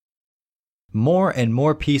More and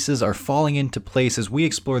more pieces are falling into place as we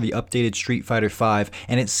explore the updated Street Fighter V,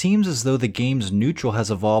 and it seems as though the game's neutral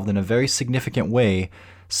has evolved in a very significant way,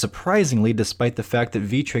 surprisingly despite the fact that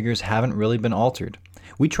V-triggers haven't really been altered.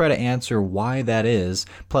 We try to answer why that is,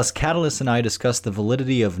 plus Catalyst and I discuss the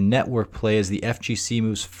validity of network play as the FGC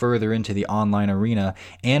moves further into the online arena,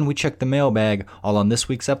 and we check the mailbag, all on this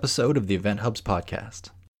week's episode of the Event Hubs podcast.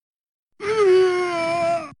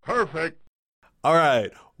 Perfect. All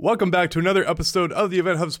right. Welcome back to another episode of the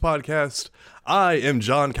Event Hubs podcast. I am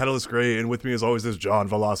John Catalyst Gray, and with me as always is John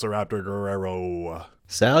Velociraptor Guerrero.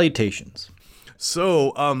 Salutations.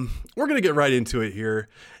 So, we're going to get right into it here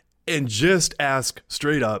and just ask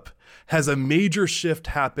straight up, has a major shift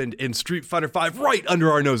happened in Street Fighter V right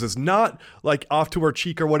under our noses? Not like off to our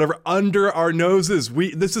cheek or whatever, under our noses.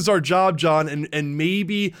 This is our job, John, and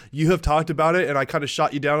maybe you have talked about it, and I kind of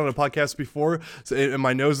shot you down on a podcast before, and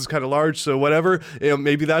my nose is kind of large, so whatever,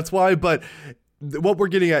 maybe that's why, but what we're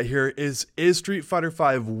getting at here is Street Fighter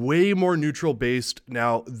V way more neutral based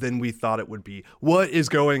now than we thought it would be? What is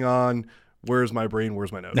going on? Where's my brain?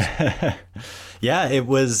 Where's my nose? Yeah, it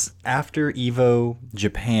was after EVO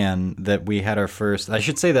Japan that we had our first, I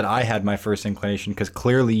should say that I had my first inclination because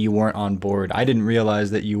clearly you weren't on board. I didn't realize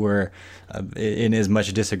that you were in as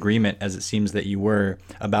much disagreement as it seems that you were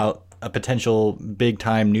about a potential big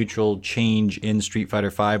time neutral change in Street Fighter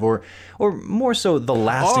V or more so the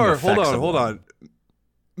lasting effects. Hold on.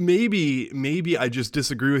 Maybe I just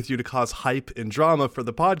disagree with you to cause hype and drama for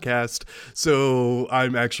the podcast, so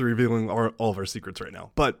I'm actually revealing all of our secrets right now.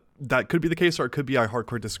 But that could be the case, or it could be I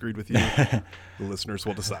hardcore disagreed with you. The listeners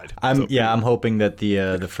will decide. I'm hoping that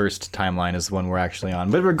the first timeline is the one we're actually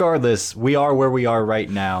on. But regardless, we are where we are right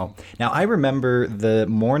now. Now, I remember the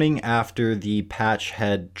morning after the patch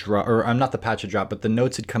had dropped, or I'm not the patch had dropped, but the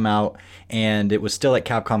notes had come out, and it was still at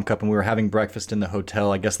Capcom Cup, and we were having breakfast in the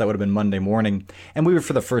hotel. I guess that would have been Monday morning. And we were,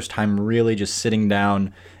 for the first time, really just sitting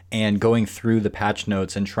down and going through the patch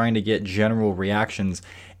notes and trying to get general reactions.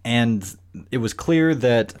 And it was clear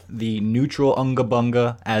that the neutral Unga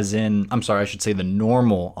Bunga, I should say the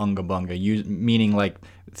normal Unga Bunga, meaning like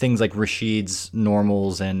things like Rashid's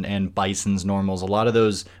normals and Bison's normals, a lot of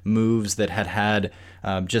those moves that had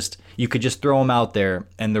you could just throw them out there,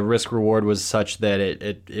 and the risk reward was such that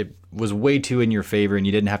it was way too in your favor and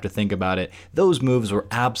you didn't have to think about it. Those moves were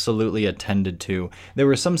absolutely attended to. There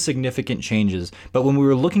were some significant changes, but when we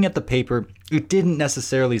were looking at the paper, it didn't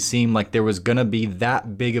necessarily seem like there was going to be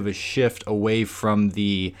that big of a shift away from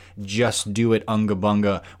the just do it Unga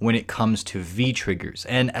Bunga when it comes to V-triggers.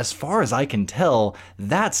 And as far as I can tell,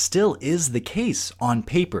 that still is the case on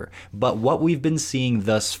paper. But what we've been seeing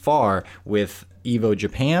thus far with EVO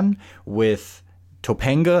Japan, with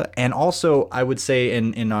Topanga, and also I would say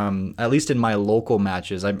in at least in my local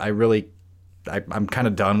matches, I'm kind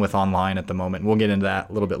of done with online at the moment. We'll get into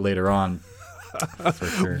that a little bit later on. For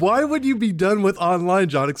sure. Why would you be done with online,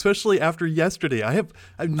 John? Especially after yesterday, I have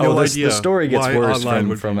no idea. The story gets worse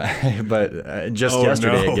from but just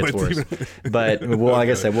yesterday no, it gets worse. But well, like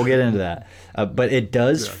I said, we'll get into that. But it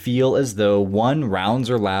does feel as though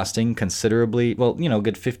rounds are lasting considerably. Well,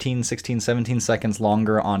 good 15, 16, 17 seconds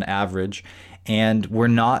longer on average. And we're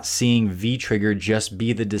not seeing V-trigger just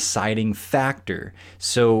be the deciding factor.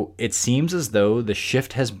 So it seems as though the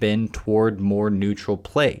shift has been toward more neutral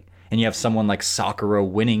play. And you have someone like Sakura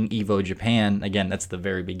winning EVO Japan. Again, that's the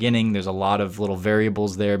very beginning. There's a lot of little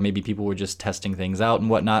variables there. Maybe people were just testing things out and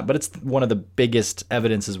whatnot. But it's one of the biggest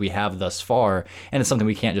evidences we have thus far. And it's something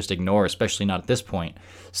we can't just ignore, especially not at this point.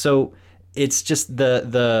 So it's just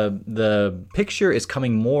the picture is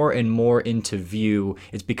coming more and more into view.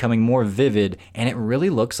 It's becoming more vivid. And it really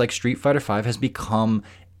looks like Street Fighter V has become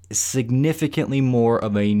significantly more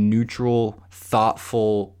of a neutral,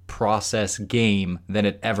 thoughtful process game than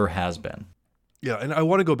it ever has been. Yeah, and I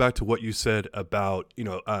want to go back to what you said about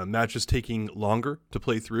matches taking longer to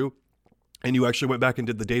play through. And you actually went back and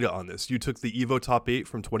did the data on this. You took the EVO Top 8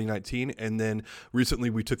 from 2019, and then recently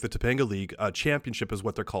we took the Topanga League Championship is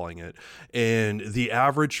what they're calling it. And the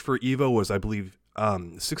average for EVO was, I believe,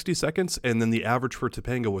 60 seconds, and then the average for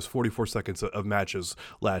Topanga was 44 seconds of matches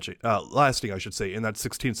lasting, I should say, and that's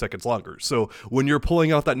 16 seconds longer. So when you're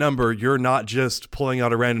pulling out that number, you're not just pulling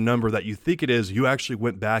out a random number that you think it is. You actually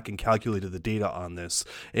went back and calculated the data on this,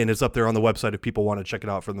 and it's up there on the website if people want to check it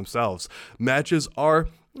out for themselves. Matches are,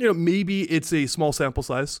 maybe it's a small sample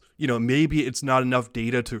size, maybe it's not enough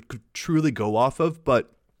data to truly go off of,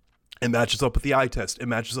 but it matches up with the eye test. It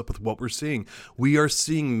matches up with what we're seeing. We are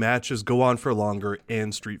seeing matches go on for longer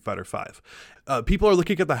in Street Fighter V. people are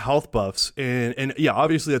looking at the health buffs, and yeah,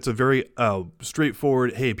 obviously that's a very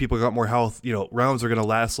straightforward, hey, people got more health, rounds are going to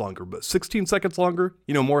last longer, but 16 seconds longer,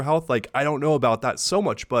 more health, like, I don't know about that so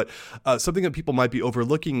much, but something that people might be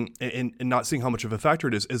overlooking and not seeing how much of a factor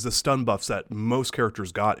it is the stun buffs that most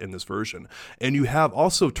characters got in this version. And you have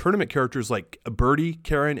also tournament characters like Birdie,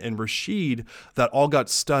 Karen, and Rashid that all got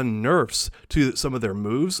stun nerfs to some of their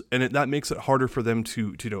moves, and that makes it harder for them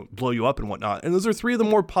to blow you up and whatnot. And those are three of the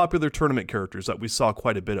more popular tournament characters that we saw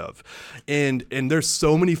quite a bit of, and there's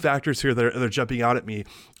so many factors here that are jumping out at me.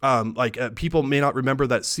 People may not remember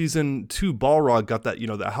that season 2 Balrog got that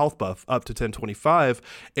the health buff up to 1025,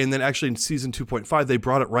 and then actually in season 2.5 they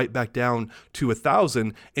brought it right back down to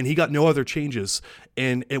 1000, and he got no other changes.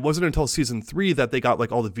 And it wasn't until season 3 that they got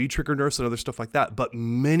like all the V-trigger nerfs and other stuff like that. But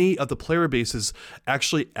many of the player bases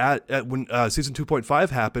actually at when season 2.5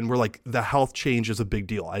 happened were like, the health change is a big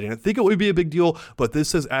deal. I didn't think it would be a big deal, but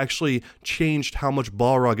this has actually changed how much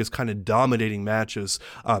Balrog is kind of dominating matches.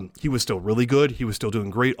 He was still really good. He was still doing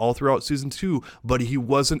great all throughout season 2, but he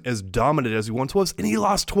wasn't as dominant as he once was, and he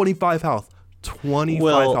lost 25 health. 25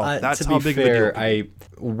 health. That's how big of a deal.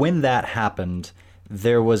 When that happened,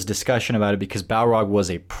 there was discussion about it because Balrog was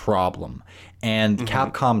a problem. And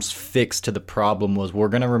Capcom's fix to the problem was, we're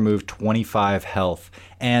going to remove 25 health.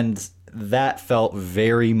 And that felt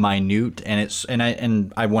very minute, and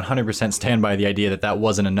I 100% stand by the idea that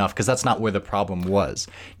wasn't enough, because that's not where the problem was.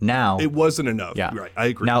 Now it wasn't enough. Yeah, right. I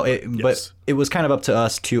agree. Now, yes. But it was kind of up to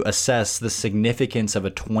us to assess the significance of a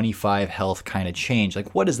 25 health kind of change.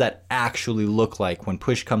 Like, what does that actually look like when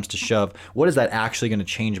push comes to shove? What is that actually going to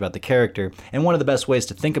change about the character? And one of the best ways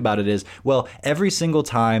to think about it is, well, every single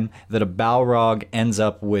time that a Balrog ends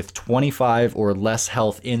up with 25 or less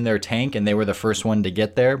health in their tank, and they were the first one to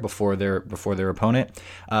get there before their opponent,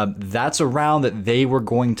 that's a round that they were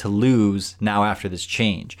going to lose now after this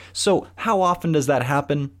change. So how often does that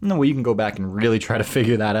happen? Well, you can go back and really try to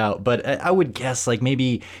figure that out, but I would guess like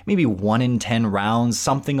maybe 1 in 10 rounds,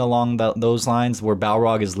 something along those lines, where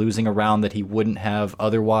Balrog is losing a round that he wouldn't have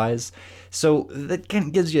otherwise. So that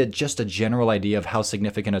gives you just a general idea of how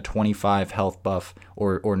significant a 25 health buff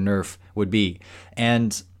or nerf would be.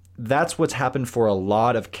 And that's what's happened for a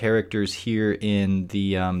lot of characters here in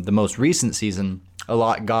the most recent season. A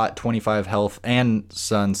lot got 25 health and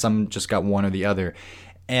some just got one or the other.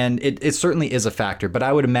 And it certainly is a factor, but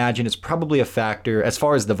I would imagine it's probably a factor as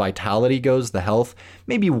far as the vitality goes, the health,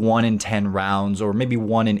 maybe 1 in 10 rounds or maybe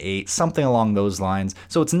 1 in 8, something along those lines.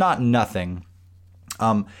 So it's not nothing.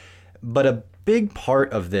 But a big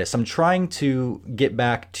part of this, I'm trying to get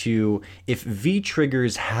back to, if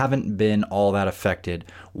V-triggers haven't been all that affected,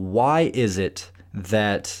 why is it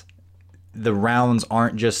that the rounds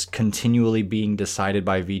aren't just continually being decided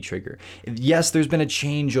by V-trigger? Yes, there's been a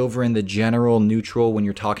change over in the general neutral when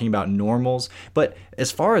you're talking about normals, but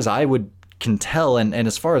as far as I can tell, and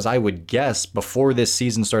as far as I would guess before this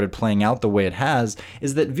season started playing out the way it has,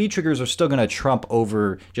 is that V-triggers are still going to trump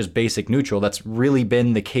over just basic neutral. That's really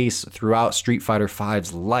been the case throughout Street Fighter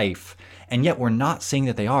V's life, and yet we're not seeing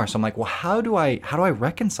that they are. So I'm like, well, how do I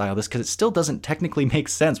reconcile this? Because it still doesn't technically make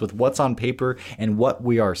sense with what's on paper and what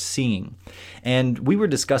we are seeing. And we were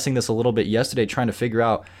discussing this a little bit yesterday, trying to figure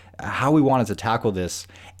out how we wanted to tackle this.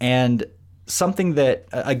 And something that,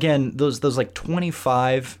 again, those like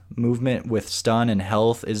 25 movement with stun and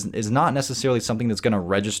health is not necessarily something that's going to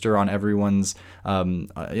register on everyone's on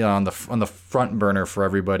the front burner for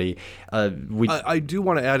everybody. I do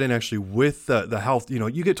want to add in, actually, with the health,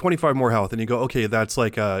 you get 25 more health and you go, okay, that's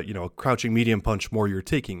like a crouching medium punch more you're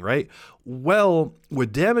taking, right? Well,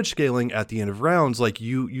 with damage scaling at the end of rounds, like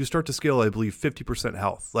you start to scale, I believe, 50%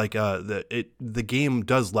 health. Like the game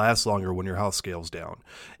does last longer when your health scales down,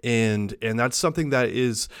 and that's something that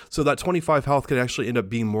is, so that 25 health could actually end up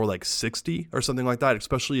being more like 60 or something like that,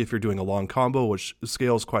 especially if you're doing a long combo, which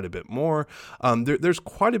scales quite a bit more. There's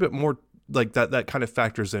quite a bit more like that kind of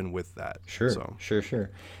factors in with that. Sure.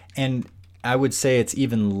 And I would say it's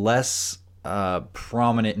even less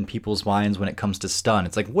prominent in people's minds when it comes to stun.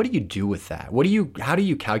 It's like, what do you do with that? How do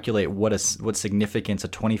you calculate what significance a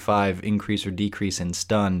 25 increase or decrease in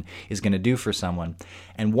stun is going to do for someone?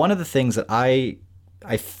 And one of the things that I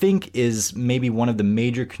think is maybe one of the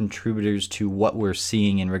major contributors to what we're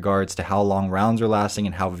seeing in regards to how long rounds are lasting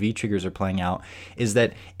and how V-triggers are playing out is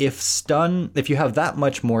that if you have that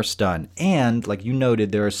much more stun, and like you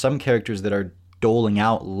noted, there are some characters that are doling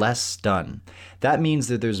out less stun, that means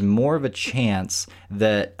that there's more of a chance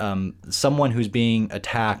that someone who's being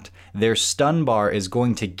attacked, their stun bar is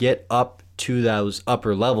going to get up to those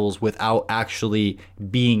upper levels without actually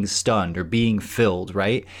being stunned or being filled,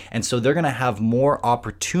 right? And so they're going to have more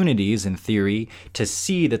opportunities, in theory, to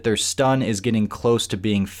see that their stun is getting close to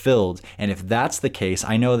being filled. And if that's the case,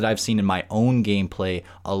 I know that I've seen in my own gameplay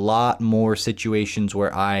a lot more situations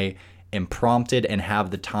where I am prompted and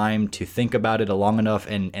have the time to think about it long enough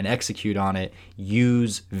and execute on it,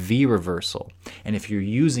 use V reversal. And if you're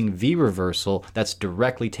using V reversal, that's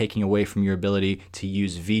directly taking away from your ability to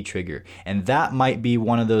use V trigger. And that might be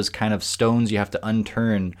one of those kind of stones you have to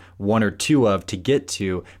unturn one or two of to get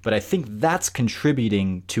to, but I think that's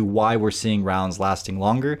contributing to why we're seeing rounds lasting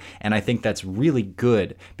longer. And I think that's really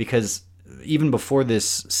good, because even before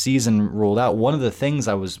this season rolled out, one of the things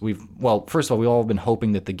first of all, we've all been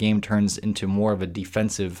hoping that the game turns into more of a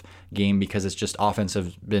defensive game, because it's just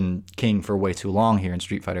offensive been king for way too long here in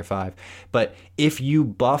Street Fighter V. But if you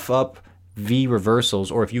buff up V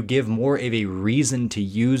reversals, or if you give more of a reason to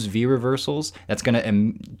use V reversals, that's going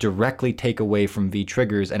to directly take away from V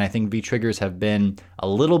triggers. And I think V triggers have been a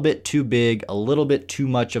little bit too big, a little bit too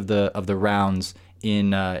much of the rounds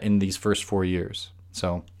in these first 4 years.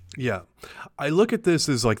 So. Yeah. I look at this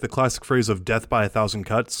as like the classic phrase of death by 1,000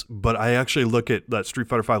 cuts, but I actually look at that Street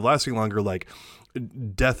Fighter V lasting longer like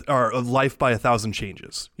death or life by 1,000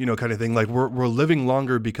 changes, kind of thing. Like we're living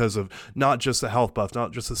longer because of not just the health buff,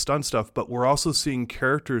 not just the stun stuff, but we're also seeing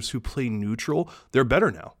characters who play neutral. They're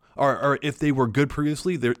better now. Or if they were good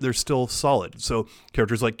previously, they're still solid. So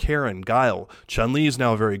characters like Karen, Guile, Chun-Li is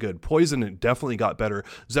now very good. Poison definitely got better.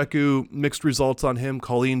 Zeku, mixed results on him.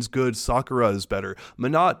 Colleen's good. Sakura is better.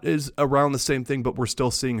 Menat is around the same thing, but we're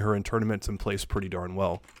still seeing her in tournaments and plays pretty darn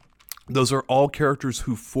well. Those are all characters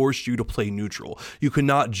who force you to play neutral. You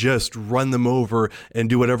cannot just run them over and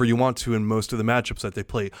do whatever you want to in most of the matchups that they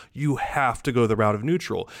play. You have to go the route of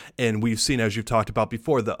neutral. And we've seen, as you've talked about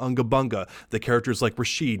before, the Unga Bunga, the characters like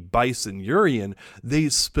Rashid, Bison, Urien, they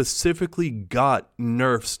specifically got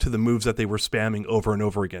nerfs to the moves that they were spamming over and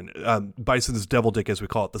over again. Bison's Devil Dick, as we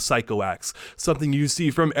call it, the Psycho Axe, something you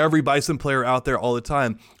see from every Bison player out there all the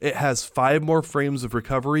time. It has 5 more frames of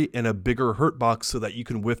recovery and a bigger hurt box so that you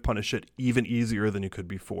can whiff punish it even easier than you could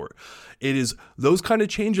before. It is those kind of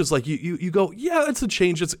changes, like you go, yeah, it's a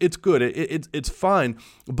change, it's good, it's fine,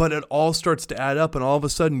 but it all starts to add up, and all of a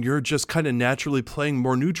sudden you're just kind of naturally playing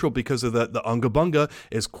more neutral because of the Unga Bunga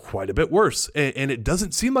is quite a bit worse, and it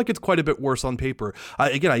doesn't seem like it's quite a bit worse on paper.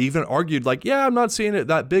 I even argued like, yeah, I'm not seeing it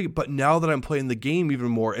that big, but now that I'm playing the game even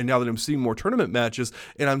more, and now that I'm seeing more tournament matches,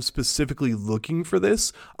 and I'm specifically looking for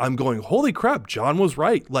this, I'm going, holy crap, John was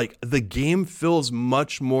right. Like, the game feels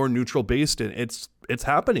much more neutral based, and it's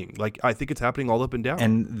happening. Like, I think it's happening all up and down.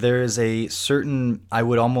 And there is a certain, I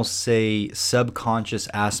would almost say, subconscious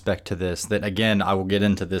aspect to this that, again, I will get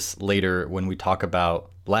into this later when we talk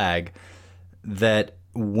about lag, that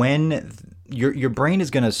when your brain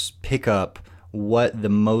is going to pick up what the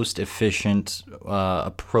most efficient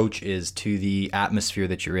approach is to the atmosphere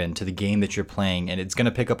that you're in, to the game that you're playing. And it's going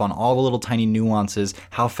to pick up on all the little tiny nuances,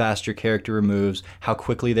 how fast your character moves, how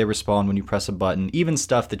quickly they respond when you press a button, even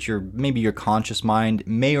stuff that maybe your conscious mind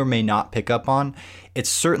may or may not pick up on. It's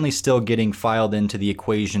certainly still getting filed into the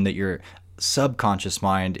equation that your subconscious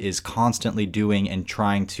mind is constantly doing and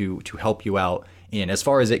trying to help you out in, as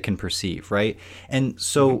far as it can perceive, right? And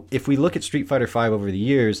so if we look at Street Fighter V over the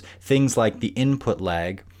years, things like the input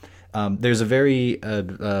lag, there's a very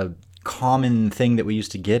common thing that we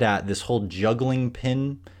used to get at, this whole juggling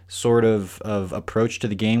pin sort of approach to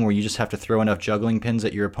the game, where you just have to throw enough juggling pins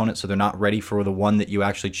at your opponent so they're not ready for the one that you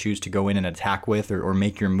actually choose to go in and attack with or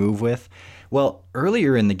make your move with. Well,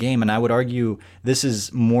 earlier in the game, and I would argue this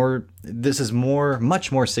is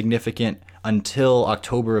much more significant until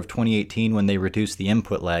October of 2018, when they reduced the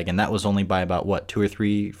input lag, and that was only by about 2 or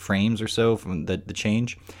 3 frames or so from the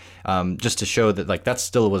change. Just to show that that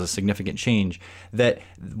still was a significant change. That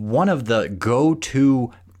one of the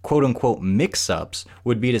go-to quote-unquote mix-ups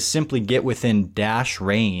would be to simply get within dash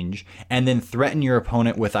range and then threaten your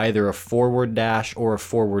opponent with either a forward dash or a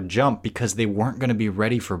forward jump, because they weren't going to be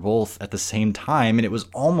ready for both at the same time, and it was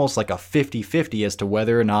almost like a 50-50 as to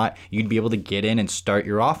whether or not you'd be able to get in and start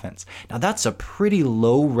your offense. Now, that's a pretty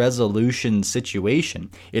low-resolution situation.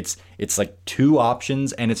 It's like 2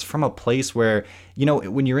 options, and it's from a place where,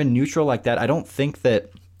 when you're in neutral like that, I don't think that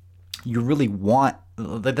you really want.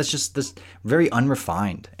 That's just this very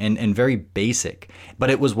unrefined and very basic, but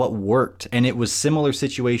it was what worked. And it was similar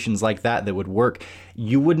situations like that would work.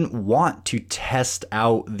 you wouldn't want to test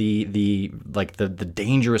out the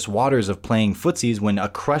dangerous waters of playing footsies when a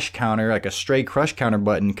crush counter, like a stray crush counter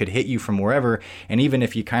button, could hit you from wherever. And even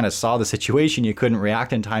if you kind of saw the situation, you couldn't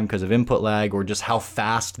react in time because of input lag or just how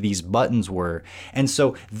fast these buttons were. And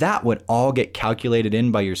so that would all get calculated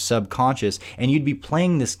in by your subconscious, and you'd be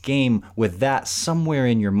playing this game with that somewhere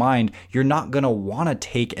in your mind. You're not going to want to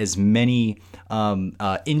take as many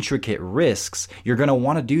intricate risks. You're going to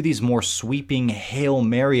want to do these more sweeping Hail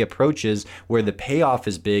Mary approaches where the payoff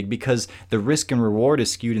is big, because the risk and reward is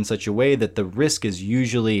skewed in such a way that the risk is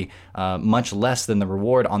usually much less than the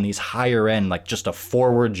reward on these higher end, like just a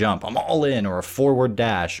forward jump, I'm all in, or a forward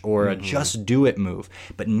dash, or a just do it move.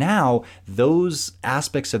 But now those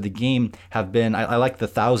aspects of the game have been, I like the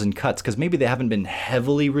 1,000 cuts, because maybe they haven't been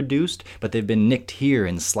heavily reduced, but they've been nicked here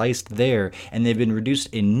and sliced there, and they've been reduced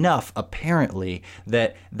enough, apparently,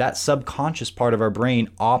 that subconscious part of our brain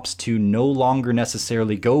opts to no longer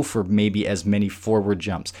necessarily go for maybe as many forward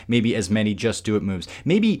jumps, maybe as many just do it moves.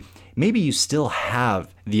 Maybe you still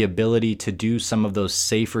have the ability to do some of those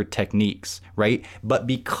safer techniques, right? But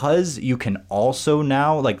because you can also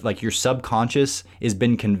now, like your subconscious has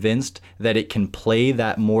been convinced that it can play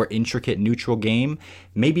that more intricate neutral game,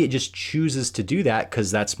 maybe it just chooses to do that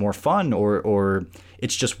because that's more fun, or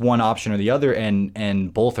it's just one option or the other,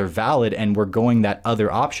 and both are valid, and we're going that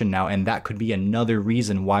other option now, and that could be another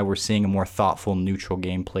reason why we're seeing a more thoughtful neutral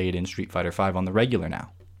game played in Street Fighter V on the regular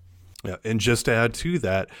now. Yeah, and just to add to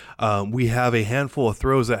that, we have a handful of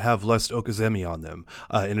throws that have less Okazemi on them.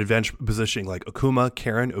 In advanced positioning, like Akuma,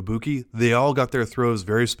 Karen, Ibuki, they all got their throws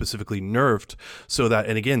very specifically nerfed so that,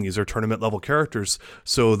 and again, these are tournament level characters,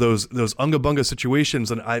 so those Unga Bunga situations,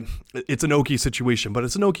 and it's an Oki situation, but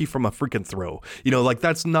it's an Oki from a freaking throw. Like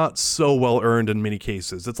that's not so well earned in many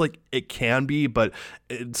cases. It's like, it can be, but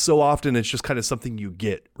so often it's just kind of something you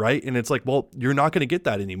get, right? And it's like, well, you're not going to get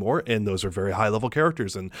that anymore, and those are very high level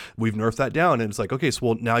characters, and we've nerfed that down, and it's like, okay, so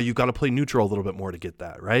well, now you've got to play neutral a little bit more to get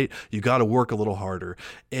that, right? You got to work a little harder.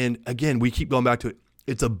 And again, we keep going back to it.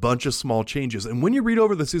 It's a bunch of small changes. And when you read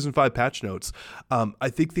over the Season 5 patch notes, I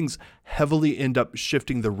think things heavily end up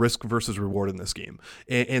shifting the risk versus reward in this game.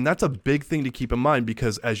 And that's a big thing to keep in mind,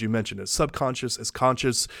 because as you mentioned, it's subconscious, it's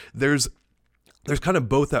conscious. There's kind of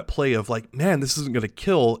both that play of like, man, this isn't going to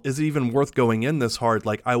kill. Is it even worth going in this hard?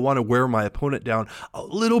 Like, I want to wear my opponent down a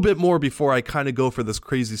little bit more before I kind of go for this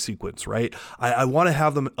crazy sequence, right? I want to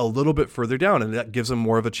have them a little bit further down, and that gives them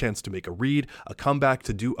more of a chance to make a read, a comeback,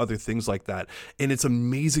 to do other things like that. And it's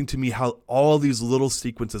amazing to me how all these little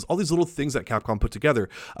sequences, all these little things that Capcom put together,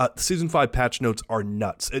 Season 5 patch notes are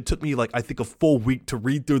nuts. It took me like, I think, a full week to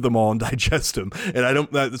read through them all and digest them. And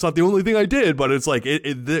it's not the only thing I did, but it's like,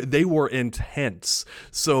 they were intense.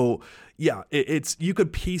 So yeah, it's you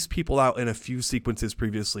could piece people out in a few sequences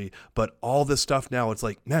previously, but all this stuff now, it's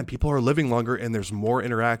like, man, people are living longer and there's more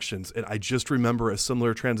interactions. And I just remember a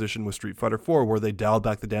similar transition with Street Fighter 4 where they dialed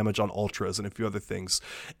back the damage on ultras and a few other things,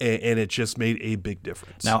 and it just made a big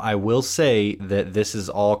difference. Now, I will say that this is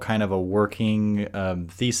all kind of a working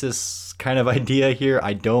thesis kind of idea here.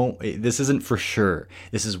 This isn't for sure.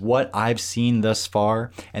 This is what I've seen thus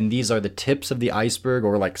far, and these are the tips of the iceberg,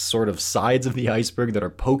 or like sort of sides of the iceberg that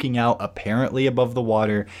are poking out apparently above the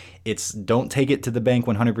water. Don't take it to the bank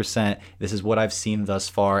 100%. This is what I've seen thus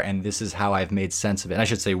far, and this is how I've made sense of it. And I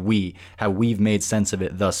should say how we've made sense of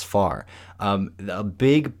it thus far. A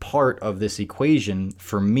big part of this equation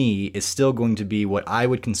for me is still going to be what I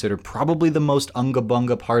would consider probably the most Unga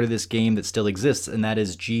Bunga part of this game that still exists, and that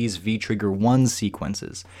is G's V-Trigger 1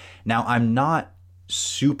 sequences. Now, I'm not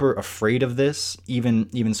super afraid of this,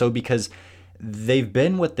 even so, because they've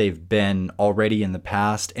been what they've been already in the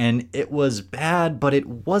past, and it was bad, but it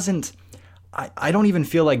wasn't. I don't even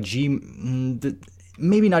feel like G,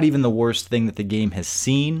 maybe not even the worst thing that the game has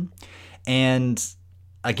seen. And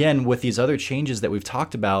again, with these other changes that we've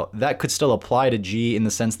talked about, that could still apply to G in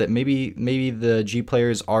the sense that maybe the G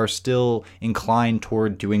players are still inclined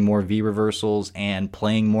toward doing more V reversals and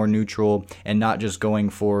playing more neutral and not just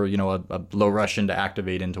going for, a low Russian to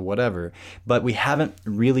activate into whatever. But we haven't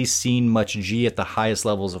really seen much G at the highest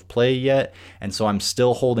levels of play yet, and so I'm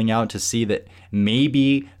still holding out to see that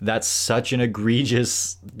maybe that's such an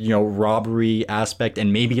egregious, robbery aspect,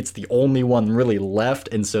 and maybe it's the only one really left,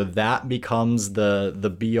 and so that becomes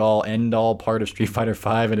the be-all, end-all part of Street Fighter V,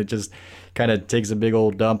 and it just kind of takes a big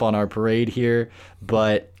old dump on our parade here.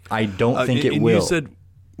 But I don't think it will. You said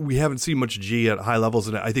we haven't seen much G at high levels,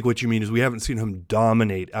 and I think what you mean is we haven't seen him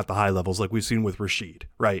dominate at the high levels like we've seen with Rashid,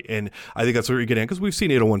 right? And I think that's what you're getting at, because we've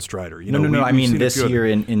seen 801 Strider. No. I mean, this year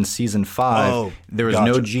in Season 5, there was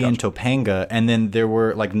no G in Topanga, and then there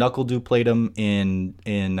were, like, NuckleDu played him in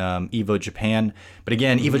EVO Japan. But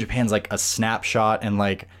again, EVO Japan's like a snapshot and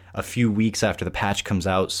like a few weeks after the patch comes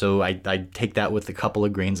out, so I take that with a couple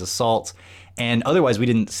of grains of salt. And otherwise, we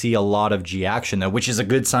didn't see a lot of G action, though, which is a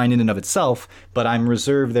good sign in and of itself. But I'm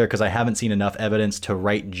reserved there because I haven't seen enough evidence to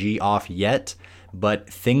write G off yet. But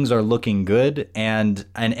things are looking good. And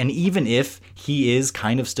even if he is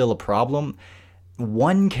kind of still a problem,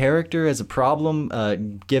 one character as a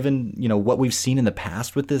problem, given, you know, what we've seen in the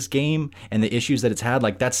past with this game and the issues that it's had,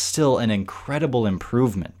 like, that's still an incredible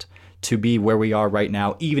improvement to be where we are right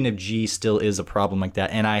now, even if G still is a problem like that.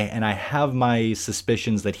 And I have my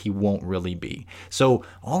suspicions that he won't really be. So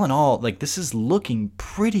all in all, like, this is looking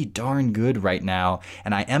pretty darn good right now.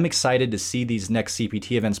 And I am excited to see these next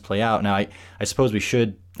CPT events play out. Now, I suppose we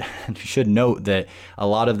should note that a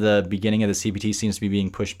lot of the beginning of the CPT seems to be being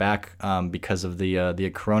pushed back because of the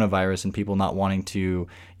coronavirus and people not wanting to,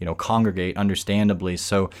 you know, congregate, understandably.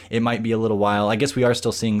 So it might be a little while. I guess we are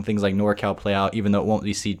still seeing things like NorCal play out, even though it won't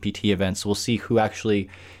be CPT events. We'll see who actually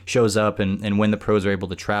shows up and when the pros are able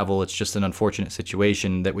to travel. It's just an unfortunate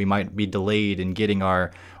situation that we might be delayed in getting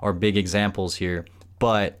our big examples here.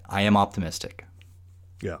 But I am optimistic.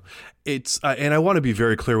 Yeah, it's and I want to be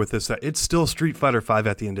very clear with this, that it's still Street Fighter V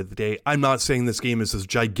at the end of the day. I'm not saying this game is this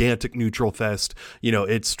gigantic neutral fest. You know,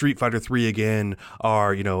 it's Street Fighter 3 again,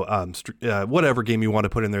 or, you know, whatever game you want to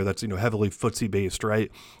put in there that's, you know, heavily footsie based,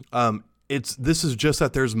 right? This is just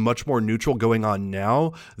that there's much more neutral going on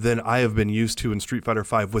now than I have been used to in Street Fighter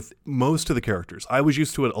V with most of the characters. I was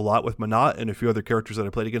used to it a lot with Menat and a few other characters that I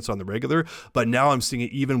played against on the regular, but now I'm seeing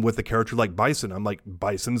it even with a character like Bison. I'm like,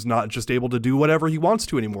 Bison's not just able to do whatever he wants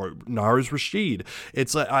to anymore. Nara's Rashid.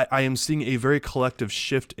 It's like I am seeing a very collective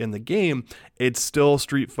shift in the game. It's still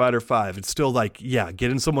Street Fighter V. It's still like, yeah,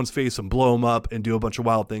 get in someone's face and blow them up and do a bunch of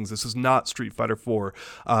wild things. This is not Street Fighter 4.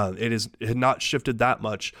 It had not shifted that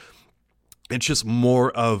much. It's just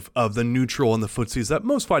more of the neutral and the footsies that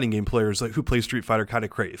most fighting game players like who play Street Fighter kind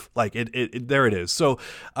of crave. Like it there it is. So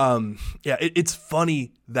it's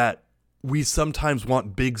funny that we sometimes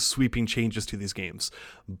want big sweeping changes to these games,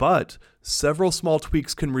 but several small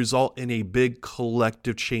tweaks can result in a big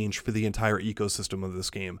collective change for the entire ecosystem of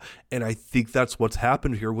this game. And I think that's what's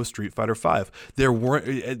happened here with Street Fighter V. There weren't,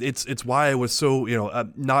 it's why I was so,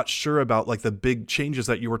 not sure about like the big changes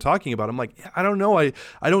that you were talking about. I'm like, yeah, I don't know. I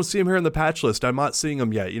don't see them here in the patch list. I'm not seeing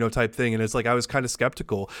them yet, type thing. And it's like, I was kind of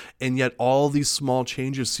skeptical, and yet all these small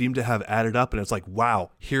changes seem to have added up, and it's like,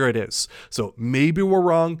 wow, here it is. So maybe we're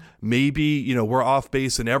wrong. Maybe, we're off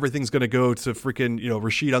base and everything's going to go to freaking,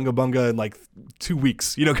 Rashid Unga Bunga in like 2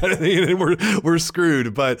 weeks, kind of thing, and we're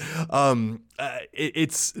screwed. But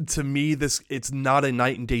it's, to me, it's not a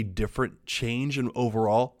night and day different change in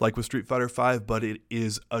overall, like with Street Fighter V, but it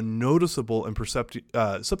is a noticeable and perceptive,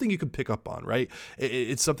 something you can pick up on, right?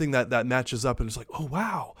 It's something that matches up, and it's like, oh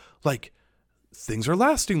wow, like things are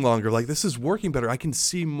lasting longer, like this is working better. I can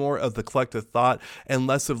see more of the collective thought and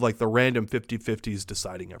less of like the random 50-50s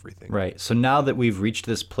deciding everything. Right. So now that we've reached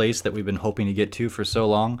this place that we've been hoping to get to for so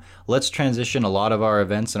long, let's transition a lot of our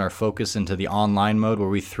events and our focus into the online mode, where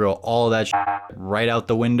we throw all of that right out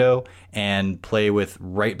the window and play with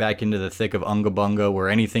right back into the thick of Unga Bunga, where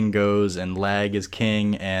anything goes and lag is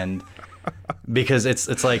king. And because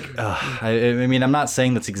it's like, I mean, I'm not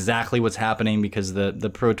saying that's exactly what's happening, because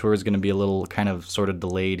the Pro Tour is going to be a little kind of sort of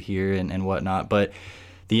delayed here and whatnot, but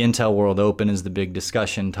the Intel World Open is the big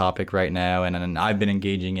discussion topic right now, and I've been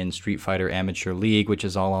engaging in Street Fighter Amateur League, which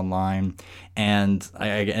is all online, and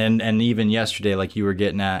even yesterday, like you were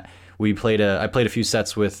getting at, I played a few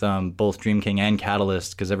sets with both Dream King and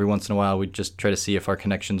Catalyst, because every once in a while we just try to see if our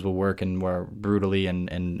connections will work, and we're brutally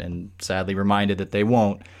and sadly reminded that they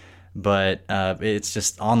won't. But it's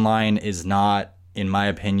just, online is not, in my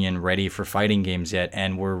opinion, ready for fighting games yet,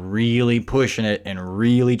 and we're really pushing it and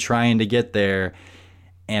really trying to get there,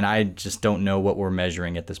 and I just don't know what we're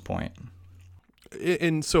measuring at this point.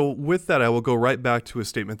 And so with that, I will go right back to a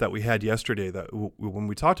statement that we had yesterday, that when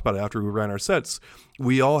we talked about it after we ran our sets,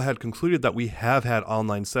 we all had concluded that we have had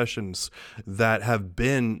online sessions that have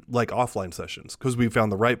been like offline sessions, because we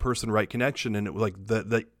found the right person, right connection, and it was like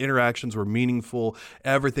the interactions were meaningful,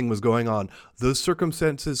 everything was going on. Those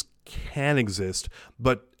circumstances can exist,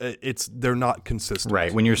 but they're not consistent.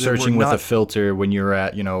 Right. When you're searching with a filter, when you're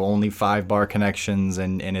at, only 5-bar connections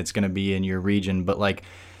and it's going to be in your region, but like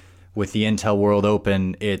with the Intel World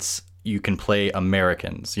Open, it's you can play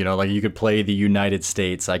Americans, you know, like you could play the United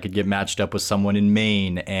States. I could get matched up with someone in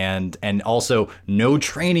Maine, and also no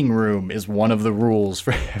training room is one of the rules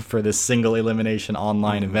for this single elimination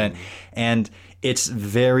online event. And it's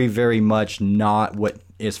very, very much not what,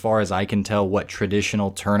 as far as I can tell, what traditional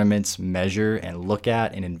tournaments measure and look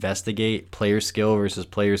at and investigate. Player skill versus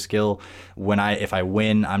player skill. If I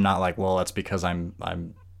win, I'm not like, well, that's because I'm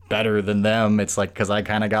better than them. It's like because I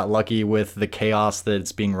kind of got lucky with the chaos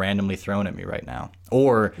that's being randomly thrown at me right now,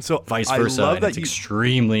 or vice versa, and it's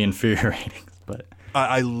extremely infuriating. But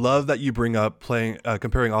I love that you bring up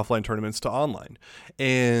comparing offline tournaments to online,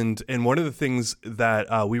 and one of the things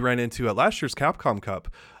that we ran into at last year's Capcom Cup,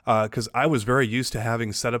 because I was very used to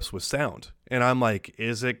having setups with sound, and I'm like,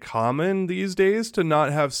 is it common these days to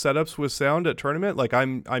not have setups with sound at tournament? Like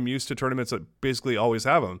I'm used to tournaments that basically always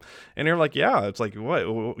have them, and they're like, yeah, it's like,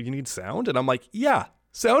 what, you need sound? And I'm like, yeah.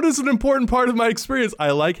 Sound is an important part of my experience.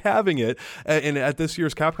 I like having it. And at this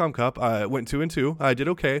year's Capcom Cup, I went 2-2. I did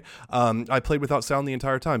okay. I played without sound the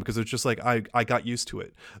entire time because it's just like I got used to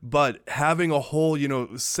it. But having a whole,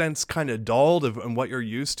 sense kind of dulled of what you're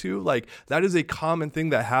used to, like that is a common thing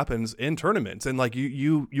that happens in tournaments. And like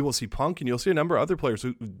you will see Punk and you'll see a number of other players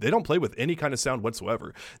who they don't play with any kind of sound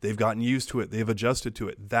whatsoever. They've gotten used to it. They've adjusted to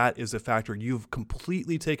it. That is a factor. You've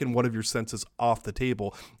completely taken one of your senses off the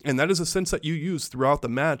table. And that is a sense that you use throughout the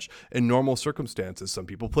match in normal circumstances. Some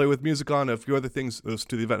people play with music on, a few other things. Listen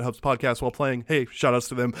to the Event Hubs podcast while playing. Hey, shout outs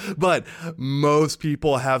to them. But most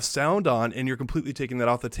people have sound on, and you're completely taking that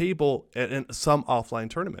off the table in some offline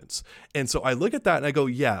tournaments. And so I look at that and I go,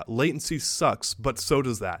 yeah, latency sucks, but so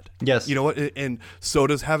does that. Yes. You know what? And so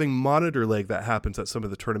does having monitor lag that happens at some of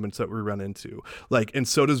the tournaments that we run into. And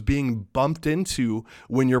so does being bumped into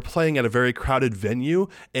when you're playing at a very crowded venue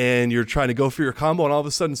and you're trying to go for your combo, and all of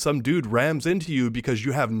a sudden some dude rams into you because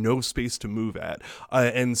you have no space to move at.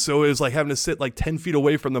 And so it was like having to sit like 10 feet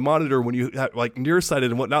away from the monitor when you have like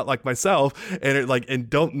nearsighted and whatnot, like myself, and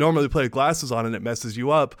don't normally play with glasses on, and it messes you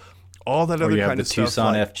up. All that other kind of stuff.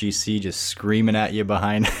 Tucson FGC just screaming at you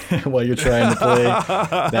behind while you're trying to play.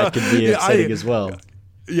 That could be upsetting as well.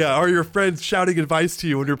 Yeah, or your friends shouting advice to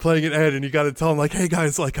you when you're playing an Ed, and you got to tell them like, hey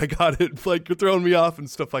guys, like I got it, like you're throwing me off and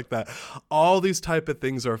stuff like that. All these type of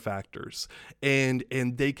things are factors, and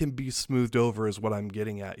they can be smoothed over is what I'm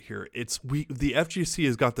getting at here. The FGC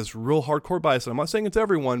has got this real hardcore bias, and I'm not saying it's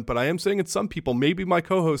everyone, but I am saying it's some people, maybe my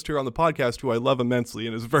co-host here on the podcast, who I love immensely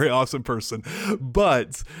and is a very awesome person,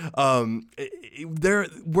 but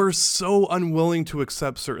we're so unwilling to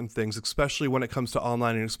accept certain things, especially when it comes to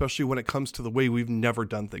online, and especially when it comes to the way we've never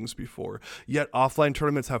done things before. Yet offline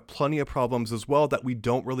tournaments have plenty of problems as well that we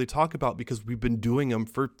don't really talk about because we've been doing them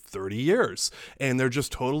for 30 years, and they're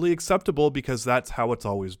just totally acceptable because that's how it's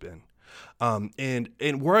always been.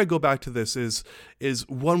 And where I go back to this is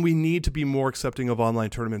one, we need to be more accepting of online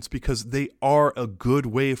tournaments because they are a good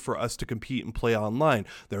way for us to compete and play online.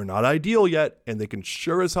 They're not ideal yet, and they can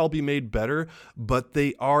sure as hell be made better, but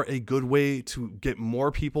they are a good way to get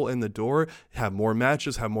more people in the door, have more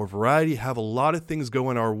matches, have more variety, have a lot of things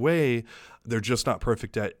going our way. They're just not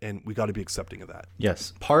perfect yet, and we got to be accepting of that.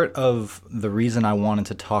 Yes. Part of the reason I wanted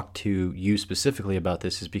to talk to you specifically about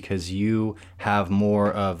this is because you have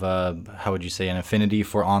more of how would you say, an affinity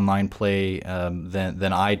for online play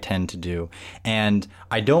than I tend to do. And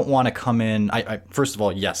I don't want to come in. I first of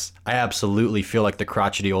all, yes, I absolutely feel like the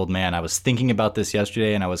crotchety old man. I was thinking about this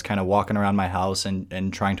yesterday, and I was kind of walking around my house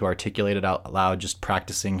and trying to articulate it out loud, just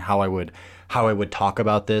practicing how I would talk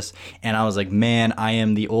about this. And I was like, man, I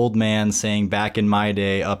am the old man saying back in my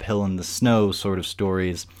day, uphill in the snow sort of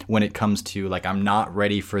stories when it comes to like, I'm not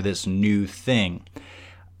ready for this new thing.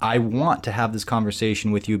 I want to have this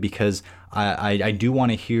conversation with you because I do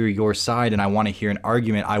want to hear your side, and I want to hear an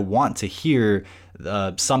argument. I want to hear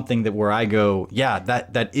something that where I go, yeah,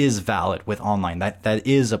 that is valid with online. That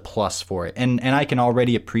is a plus for it. And I can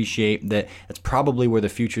already appreciate that it's probably where the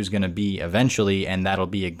future is going to be eventually, and that'll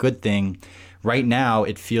be a good thing. Right now,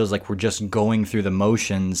 it feels like we're just going through the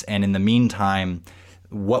motions, and in the meantime,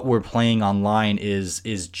 what we're playing online is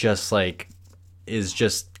just like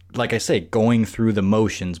I say, going through the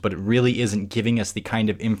motions, but it really isn't giving us the kind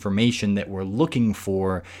of information that we're looking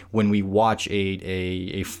for when we watch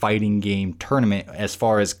a fighting game tournament as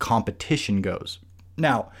far as competition goes.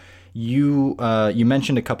 Now, you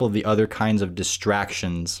mentioned a couple of the other kinds of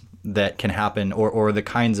distractions that can happen, or the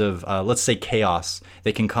kinds of, let's say, chaos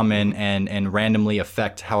that can come in and randomly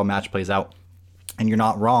affect how a match plays out. And you're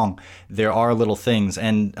not wrong. There are little things,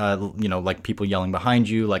 and like people yelling behind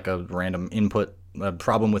you, like a random input, a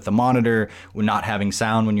problem with the monitor, not having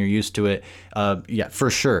sound when you're used to it. Yeah,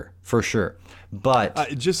 for sure. for sure.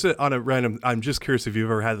 But just on a random, I'm just curious if you've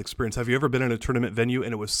ever had the experience. Have you ever been in a tournament venue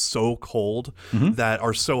and it was so cold that,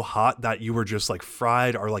 or so hot that you were just like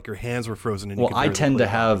fried, or like your hands were frozen? And I tend to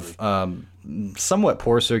have somewhat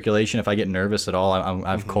poor circulation. If I get nervous at all,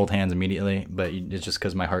 I have cold hands immediately. But it's just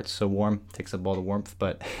because my heart's so warm, it takes up all the warmth.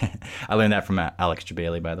 But I learned that from Alex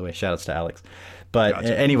Jabali, by the way. Shout outs to Alex. But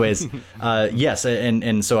Gotcha. anyways, yes,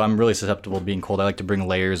 and so I'm really susceptible to being cold. I like to bring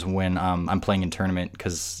layers when I'm playing in tournament,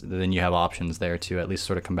 because then you have options there to at least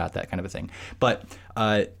sort of combat that kind of a thing. But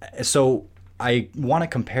so I want to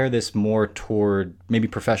compare this more toward maybe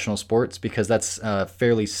professional sports, because that's a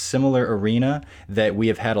fairly similar arena that we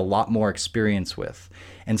have had a lot more experience with.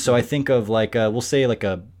 And so I think of like, we'll say like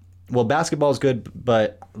basketball is good,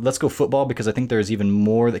 but let's go football, because I think there's even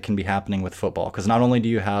more that can be happening with football. Because not only do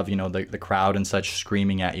you have, the crowd and such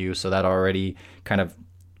screaming at you, so that already kind of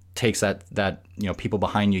takes that people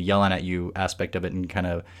behind you yelling at you aspect of it, and kind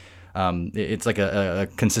of it's like a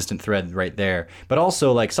consistent thread right there. But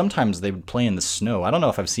also, like, sometimes they would play in the snow. I don't know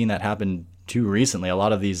if I've seen that happen too recently. A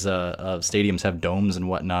lot of these stadiums have domes and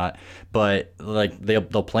whatnot, but like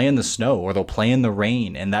they'll play in the snow or they'll play in the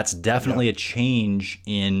rain, and that's definitely a change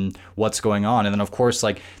in what's going on. And then of course,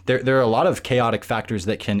 like there are a lot of chaotic factors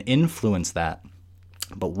that can influence that.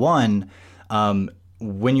 But one,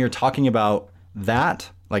 when you're talking about that,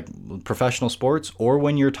 like professional sports, or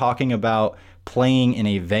when you're talking about playing in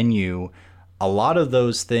a venue, a lot of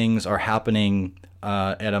those things are happening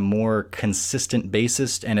at a more consistent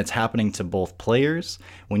basis, and it's happening to both players.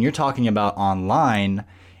 When you're talking about online,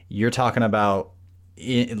 you're talking about what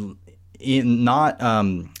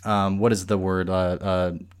is the word?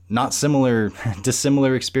 Not similar,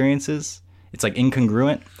 dissimilar experiences. It's like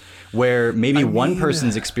incongruent, where maybe one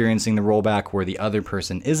person's experiencing the rollback where the other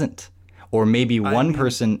person isn't, or maybe one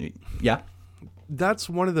person, yeah. That's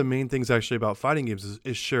one of the main things actually about fighting games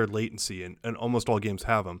is shared latency, and almost all games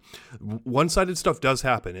have them. One-sided stuff does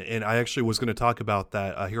happen, and I actually was going to talk about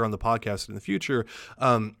that here on the podcast in the future.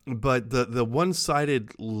 But the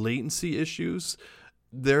one-sided latency issues,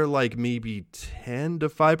 they're like maybe 10 to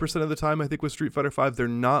 5% of the time. I think with Street Fighter V, they're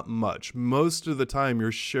not much. Most of the time,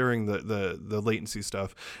 you're sharing the latency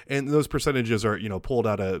stuff, and those percentages are pulled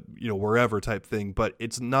out of wherever type thing. But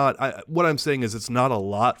it's not. What I'm saying is it's not a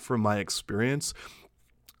lot from my experience.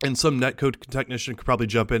 And some netcode technician could probably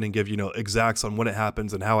jump in and give, exacts on when it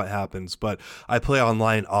happens and how it happens. But I play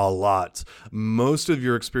online a lot. Most of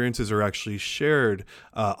your experiences are actually shared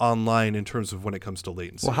online in terms of when it comes to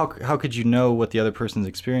latency. Well, how could you know what the other person's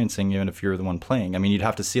experiencing, even if you're the one playing? I mean, you'd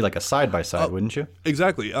have to see like a side-by-side, wouldn't you?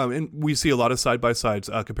 Exactly. And we see a lot of side-by-sides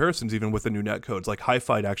comparisons even with the new netcodes. Like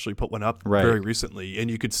HiFight actually put one up very recently. And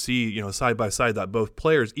you could see, side-by-side that both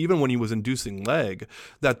players, even when he was inducing lag,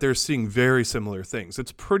 that they're seeing very similar things.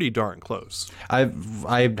 It's pretty darn close.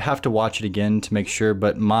 I'd have to watch it again to make sure,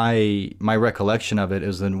 but my recollection of it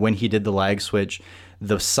is that when he did the lag switch,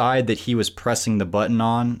 the side that he was pressing the button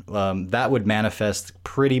on, that would manifest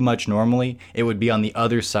pretty much normally. It would be on the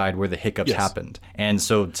other side where the hiccups happened. And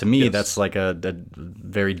so to me, that's like a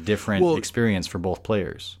very different experience for both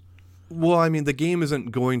players. Well, I mean, the game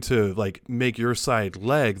isn't going to like make your side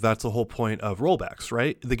lag. That's the whole point of rollbacks,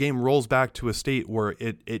 right? The game rolls back to a state where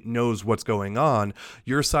it knows what's going on.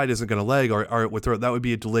 Your side isn't going to lag, or that would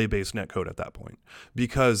be a delay-based netcode at that point.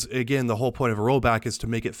 Because again, the whole point of a rollback is to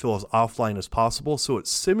make it feel as offline as possible, so it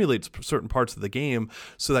simulates certain parts of the game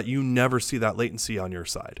so that you never see that latency on your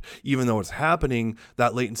side. Even though it's happening,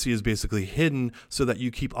 that latency is basically hidden so that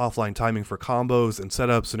you keep offline timing for combos and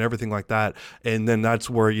setups and everything like that. And then that's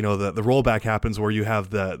where the rollback happens, where you have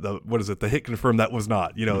the what is it, the hit confirm that was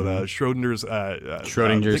not, the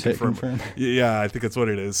Schrodinger's hit confirm. Yeah, I think that's what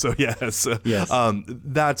it is. So yes.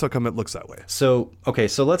 That's how come it looks that way. So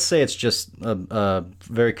so let's say it's just a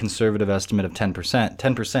very conservative estimate of 10%.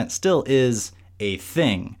 10% still is a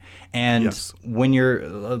thing, and when you're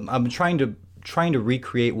I'm trying to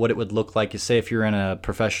recreate what it would look like, say if you're in a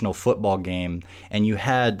professional football game and you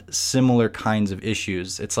had similar kinds of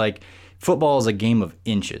issues. It's like football is a game of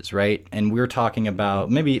inches, right? And we're talking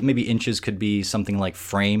about maybe inches could be something like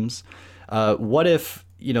frames. What if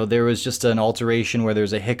there was just an alteration where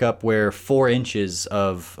there's a hiccup where 4 inches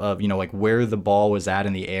of like where the ball was at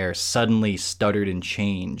in the air suddenly stuttered and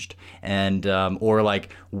changed, and or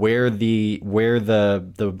like where the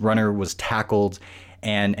runner was tackled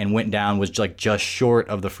and went down was like just short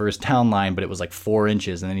of the first down line, but it was like 4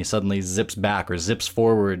 inches, and then he suddenly zips back or zips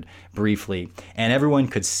forward briefly, and everyone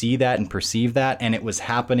could see that and perceive that, and it was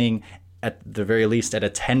happening at the very least at a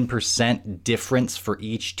 10% difference for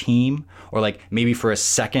each team, or like maybe for a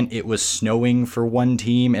second it was snowing for one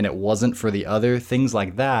team and it wasn't for the other, things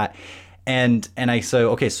like that. And I say,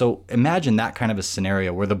 okay, so imagine that kind of a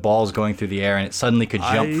scenario where the ball's going through the air and it suddenly could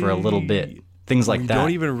jump for a little bit. Things like that. You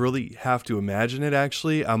don't even really have to imagine it,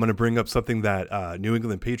 actually. I'm going to bring up something that New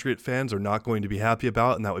England Patriot fans are not going to be happy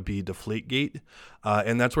about, and that would be Deflategate.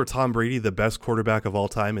 And that's where Tom Brady, the best quarterback of all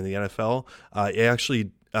time in the NFL,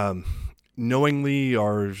 actually knowingly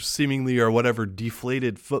or seemingly or whatever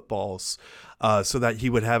deflated footballs so that he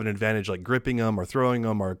would have an advantage, like gripping them or throwing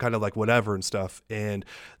them or kind of like whatever and stuff. And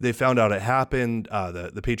they found out it happened.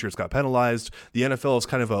 The Patriots got penalized. The NFL is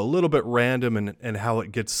kind of a little bit random and how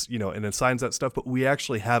it gets, and assigns that stuff. But we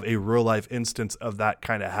actually have a real life instance of that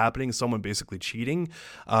kind of happening. Someone basically cheating,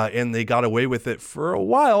 and they got away with it for a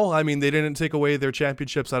while. I mean, they didn't take away their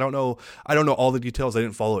championships. I don't know all the details. I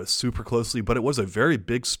didn't follow it super closely, but it was a very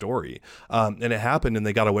big story, and it happened, and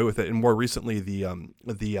they got away with it. And more recently, the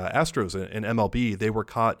Astros and MLB, they were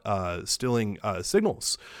caught stealing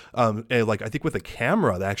signals, and like I think with a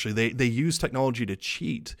camera. They used technology to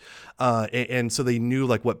cheat, and so they knew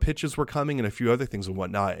like what pitches were coming and a few other things and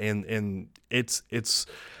whatnot. And it's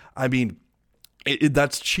I mean.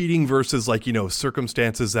 That's cheating versus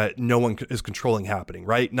circumstances that no one is controlling happening,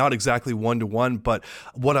 right? Not exactly 1-to-1, but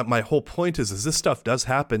my whole point is this stuff does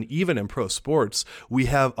happen even in pro sports. We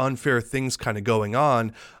have unfair things kind of going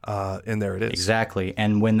on, and there it is. Exactly.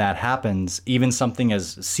 And when that happens, even something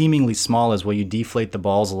as seemingly small as, well, you deflate the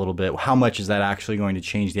balls a little bit, how much is that actually going to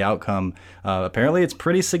change the outcome? Apparently it's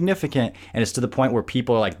pretty significant, and it's to the point where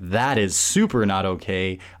people are like, that is super not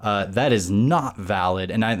okay. That is not valid.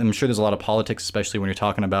 And I'm sure there's a lot of politics, especially when you're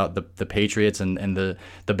talking about the Patriots and the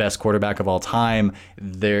best quarterback of all time.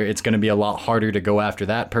 It's going to be a lot harder to go after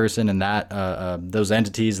that person and that those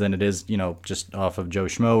entities than it is, just off of Joe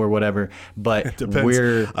Schmo or whatever. But it depends.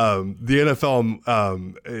 The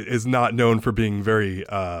NFL is not known for being very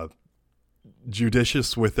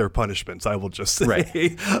judicious with their punishments, I will just say.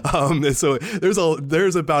 Right. So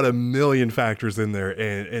there's about a million factors in there,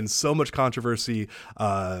 and so much controversy.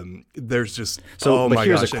 There's just but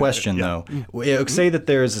here's a question though. Say that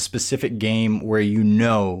there is a specific game where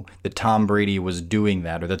that Tom Brady was doing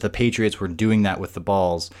that, or that the Patriots were doing that with the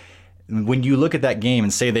balls. When you look at that game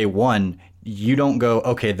and say they won, you don't go,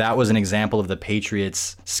 okay, that was an example of the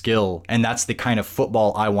Patriots' skill, and that's the kind of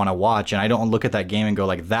football I want to watch. And I don't look at that game and go,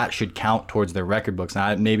 like, that should count towards their record books.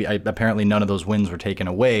 Now, apparently none of those wins were taken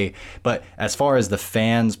away, but as far as the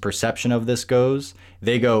fans' perception of this goes,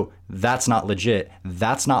 they go, that's not legit.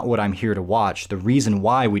 That's not what I'm here to watch. The reason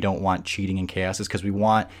why we don't want cheating and chaos is because we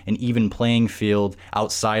want an even playing field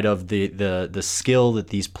outside of the skill that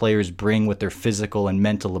these players bring with their physical and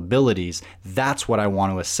mental abilities. That's what I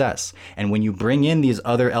want to assess. And when you bring in these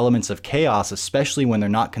other elements of chaos, especially when they're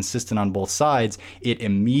not consistent on both sides, it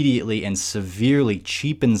immediately and severely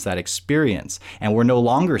cheapens that experience. And we're no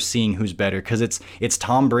longer seeing who's better because it's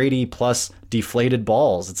Tom Brady plus deflated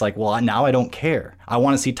balls. It's like, well, now I don't care. I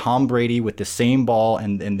want to see Tom Brady with the same ball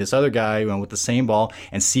and this other guy with the same ball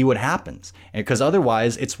and see what happens. Because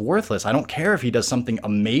otherwise, it's worthless. I don't care if he does something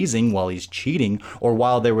amazing while he's cheating or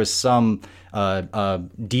while there was some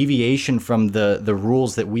deviation from the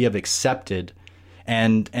rules that we have accepted.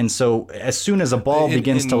 And so as soon as a ball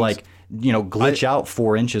begins to glitch out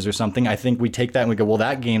 4 inches or something, I think we take that and we go, well,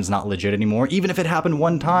 that game's not legit anymore. Even if it happened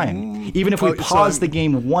one time, even if we pause the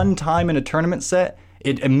game one time in a tournament set,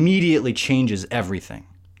 it immediately changes everything.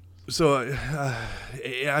 So,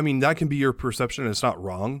 I mean, that can be your perception, and it's not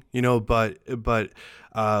wrong, but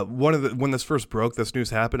when this first broke, this news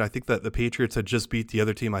happened, I think that the Patriots had just beat the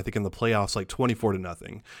other team, I think in the playoffs, like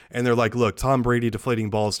 24-0. And they're like, look, Tom Brady deflating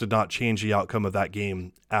balls did not change the outcome of that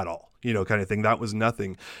game at all. Kind of thing. That was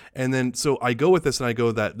nothing. And then, so I go with this and I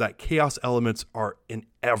go that chaos elements are in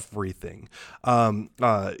everything. Giannis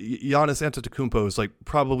Antetokounmpo is like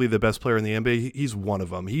probably the best player in the NBA. He's one of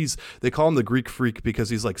them. They call him the Greek Freak because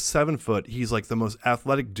he's like 7 foot. He's like the most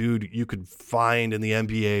athletic dude you could find in the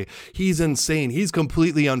NBA. He's insane. He's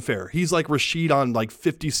completely unfair. He's like Rashid on like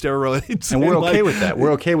 50 steroids. And we're okay with that.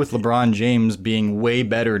 We're okay with LeBron James being way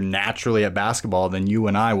better naturally at basketball than you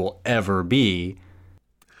and I will ever be.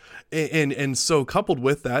 And so coupled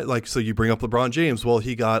with that, so you bring up LeBron James, well,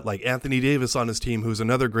 he got like Anthony Davis on his team, who's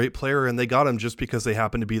another great player, and they got him just because they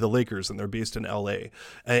happen to be the Lakers and they're based in LA,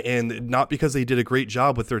 and not because they did a great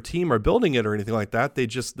job with their team or building it or anything like that. They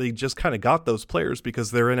just kind of got those players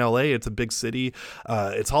because they're in LA. It's a big city.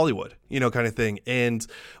 It's Hollywood, kind of thing. And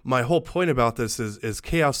my whole point about this is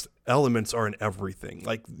chaos elements are in everything.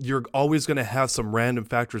 Like, you're always going to have some random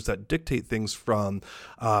factors that dictate things, from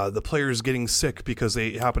the players getting sick because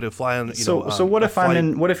they happen to fly on. So what if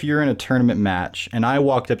what if you're in a tournament match and I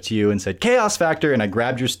walked up to you and said chaos factor, and I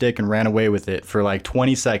grabbed your stick and ran away with it for like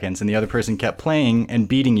 20 seconds, and the other person kept playing and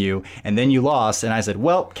beating you, and then you lost, and I said,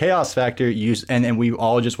 well, chaos factor, and we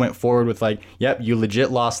all just went forward with like, yep, you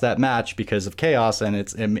legit lost that match because of chaos,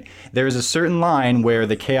 and there's a certain line where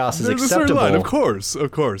the chaos is acceptable. There's a certain line,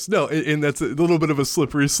 of course. No, and that's a little bit of a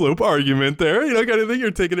slippery slope argument there, kind of thing.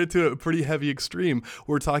 You're taking it to a pretty heavy extreme.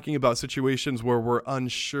 We're talking about situations where we're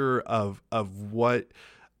unsure of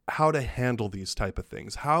how to handle these type of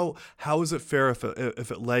things. How is it fair if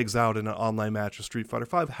it lags out in an online match of Street Fighter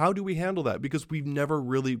V? How do we handle that? Because we've never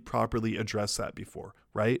really properly addressed that before,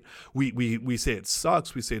 right? We say it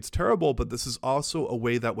sucks, we say it's terrible, but this is also a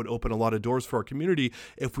way that would open a lot of doors for our community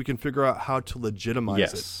if we can figure out how to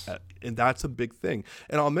legitimize it. And that's a big thing.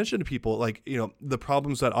 And I'll mention to people, like, the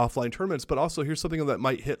problems at offline tournaments, but also here's something that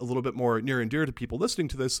might hit a little bit more near and dear to people listening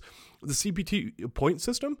to this. The CPT point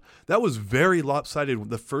system, that was very lopsided.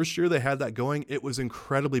 The first year they had that going, it was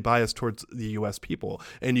incredibly biased towards the US people.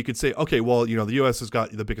 And you could say, okay, well, the US has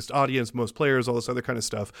got the biggest audience, most players, all this other kind of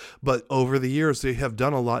stuff. But over the years, they have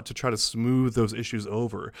done a lot to try to smooth those issues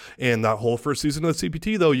over. And that whole first season of the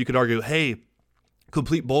CPT, though, you could argue, hey,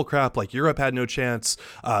 complete bullcrap, like Europe had no chance,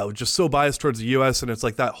 just so biased towards the US, and it's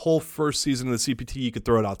like that whole first season of the CPT, you could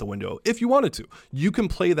throw it out the window if you wanted to. You can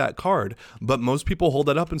play that card, but most people hold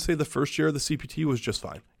that up and say the first year of the CPT was just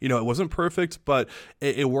fine. It wasn't perfect, but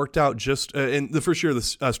it worked out just in the first year of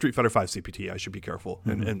the Street Fighter V CPT. I should be careful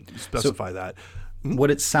and specify that. What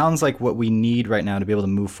it sounds like what we need right now to be able to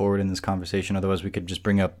move forward in this conversation, otherwise we could just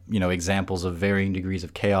bring up, examples of varying degrees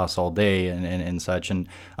of chaos all day and such. And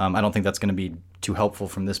I don't think that's going to be too helpful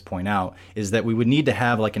from this point out, is that we would need to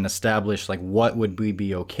have like an established, like, what would we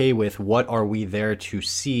be okay with? What are we there to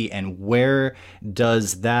see? And where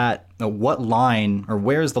does that, what line, or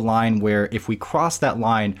where's the line where if we cross that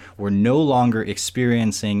line, we're no longer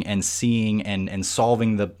experiencing and seeing and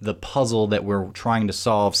solving the puzzle that we're trying to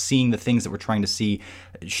solve, seeing the things that we're trying to see,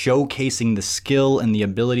 showcasing the skill and the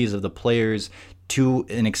abilities of the players to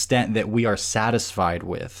an extent that we are satisfied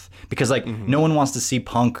with. Because like no one wants to see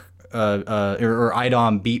Punk or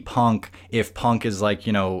IDOM beat Punk if Punk is like,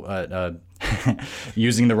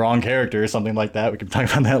 using the wrong character or something like that. We can talk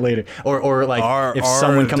about that later. Or like if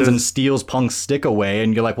someone comes and steals Punk's stick away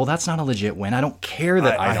and you're like, well, that's not a legit win. I don't care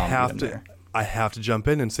that IDOM beat him there. I have to jump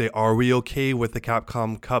in and say, are we okay with the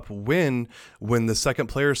Capcom Cup win when the second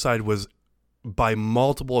player side was, by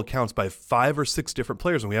multiple accounts, by 5 or 6 different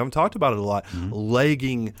players, and we haven't talked about it a lot,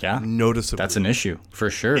 lagging noticeably? That's an issue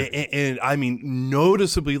for sure. And I mean,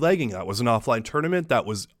 noticeably lagging. That was an offline tournament. That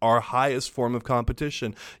was our highest form of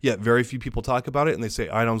competition. Yet very few people talk about it, and they say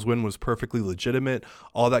IDOM's win was perfectly legitimate,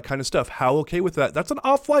 all that kind of stuff. How okay with that? That's an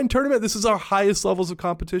offline tournament. This is our highest levels of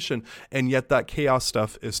competition, and yet that chaos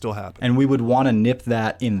stuff is still happening. And we would want to nip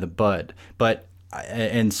that in the bud.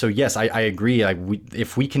 And so, yes, I agree.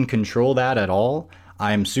 If we can control that at all,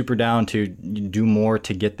 I'm super down to do more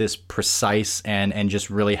to get this precise and just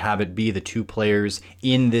really have it be the 2 players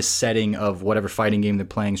in this setting of whatever fighting game they're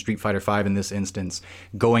playing, Street Fighter V in this instance,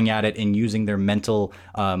 going at it and using their mental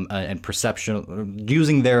and perception,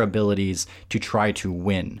 using their abilities to try to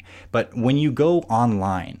win. But when you go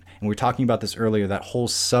online, and we were talking about this earlier, that whole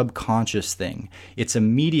subconscious thing, it's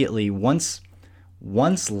immediately once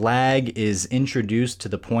lag is introduced to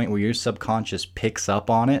the point where your subconscious picks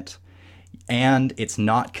up on it, and it's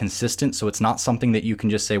not consistent, so it's not something that you can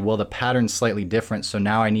just say, well, the pattern's slightly different, so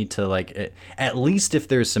now I need to at least if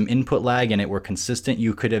there's some input lag and it were consistent,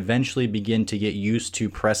 you could eventually begin to get used to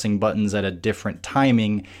pressing buttons at a different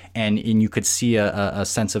timing, and you could see a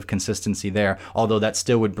sense of consistency there, although that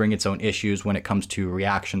still would bring its own issues when it comes to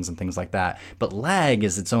reactions and things like that. But lag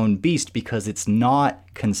is its own beast because it's not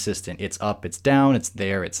consistent. It's up, it's down, it's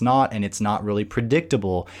there, it's not, and it's not really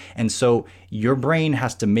predictable. And so your brain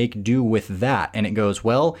has to make do with that. And it goes,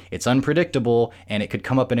 well, it's unpredictable and it could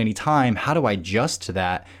come up at any time. How do I adjust to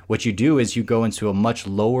that? What you do is you go into a much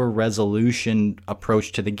lower resolution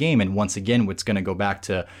approach to the game. And once again, what's going to go back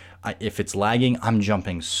to if it's lagging, I'm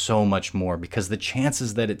jumping so much more because the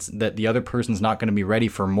chances that the other person's not going to be ready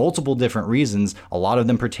for multiple different reasons, a lot of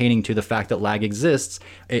them pertaining to the fact that lag exists,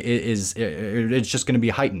 it's just going to be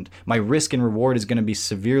heightened. My risk and reward is going to be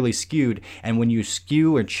severely skewed. And when you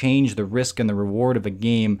skew or change the risk and the reward of a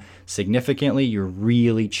game significantly, you're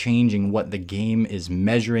really changing what the game is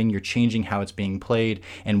measuring. You're changing how it's being played.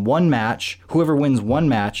 And one match, whoever wins one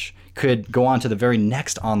match could go on to the very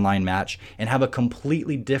next online match and have a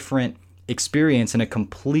completely different experience and a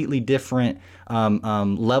completely different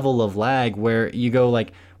level of lag, where you go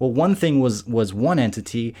like, well, one thing was one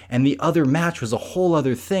entity and the other match was a whole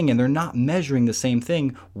other thing, and they're not measuring the same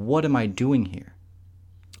thing. What am I doing here?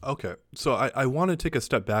 Okay, so I want to take a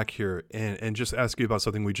step back here and just ask you about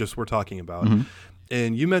something we just were talking about.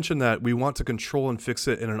 And you mentioned that we want to control and fix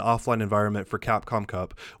it in an offline environment for Capcom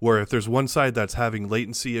Cup, where if there's one side that's having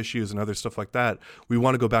latency issues and other stuff like that, we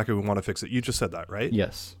want to go back and we want to fix it. You just said that, right?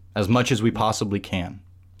 Yes, as much as we possibly can.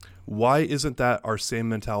 Why isn't that our same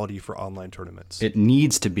mentality for online tournaments? It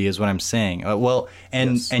needs to be, is what I'm saying.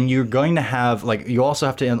 And you're going to have, like, you also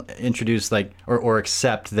have to introduce, like, or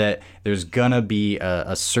accept that there's gonna be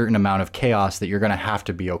a certain amount of chaos that you're gonna have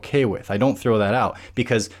to be okay with. I don't throw that out,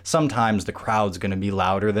 because sometimes the crowd's gonna be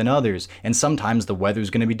louder than others, and sometimes the weather's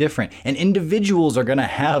gonna be different, and individuals are gonna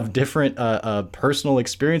have different personal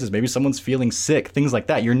experiences. Maybe someone's feeling sick, things like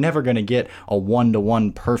that. You're never gonna get a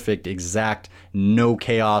one-to-one perfect, exact, no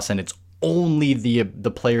chaos, and it's only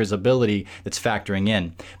the player's ability that's factoring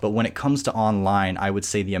in. But when it comes to online, I would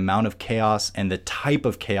say the amount of chaos and the type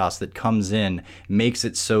of chaos that comes in makes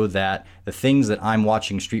it so that the things that I'm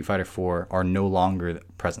watching Street Fighter for are no longer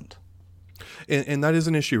present. And that is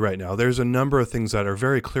an issue right now. There's a number of things that are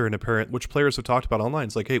very clear and apparent, which players have talked about online.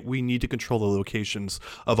 It's like, hey, we need to control the locations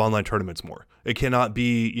of online tournaments more. It cannot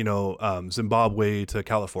be, Zimbabwe to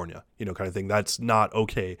California, kind of thing. That's not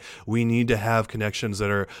okay. We need to have connections that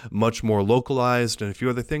are much more localized and a few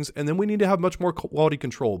other things. And then we need to have much more quality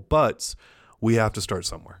control. But we have to start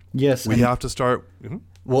somewhere. Yes. We have to start.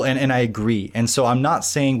 Well, and I agree. And so I'm not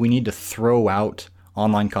saying we need to throw out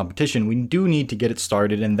online competition. We do need to get it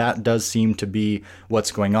started, and that does seem to be what's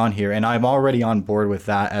going on here. And I'm already on board with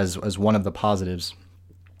that as one of the positives.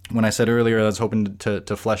 When I said earlier I was hoping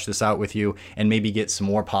to flesh this out with you and maybe get some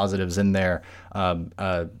more positives in there,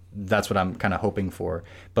 that's what I'm kind of hoping for.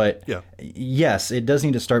 But yes, it does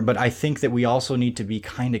need to start, but I think that we also need to be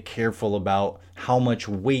kind of careful about how much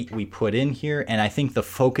weight we put in here. And I think the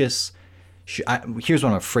focus, here's what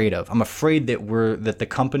I'm afraid of. I'm afraid that the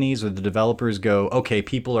companies or the developers go, okay,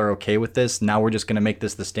 people are okay with this, now we're just going to make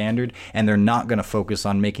this the standard, and they're not going to focus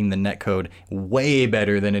on making the netcode way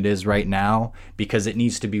better than it is right now, because it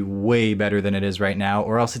needs to be way better than it is right now,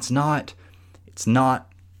 or else it's not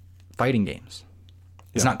fighting games.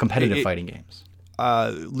 It's not competitive fighting games.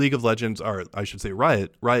 League of Legends, or I should say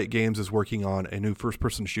Riot Games, is working on a new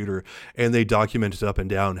first-person shooter, and they documented up and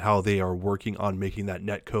down how they are working on making that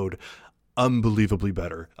netcode unbelievably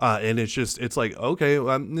better. And it's like, okay,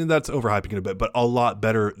 that's overhyping it a bit, but a lot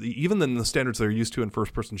better even than the standards they're used to in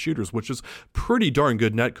first-person shooters, which is pretty darn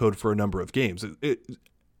good netcode for a number of games.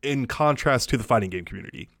 In contrast to the fighting game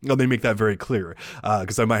community. Let me make that very clear,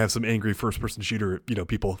 because I might have some angry first-person shooter,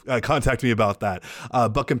 people contact me about that.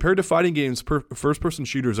 But compared to fighting games, first-person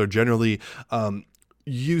shooters are generally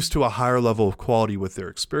used to a higher level of quality with their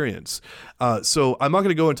experience. So I'm not going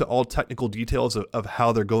to go into all technical details of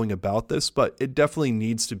how they're going about this, but it definitely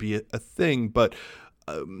needs to be a thing. But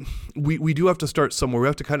we do have to start somewhere. We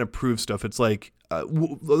have to kind of prove stuff. It's like,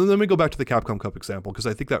 let me go back to the Capcom Cup example, because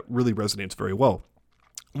I think that really resonates very well.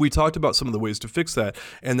 We talked about some of the ways to fix that,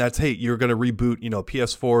 and that's, hey, you're going to reboot,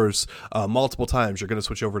 PS4s multiple times. You're going to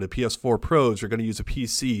switch over to PS4 Pros. You're going to use a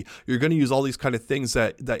PC. You're going to use all these kind of things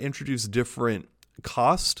that introduce different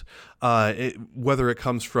cost, whether it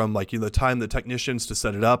comes from the time the technicians to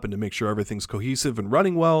set it up and to make sure everything's cohesive and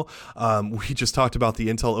running well. We just talked about the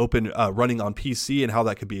Intel Open running on PC and how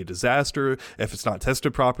that could be a disaster if it's not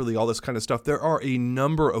tested properly, all this kind of stuff. There are a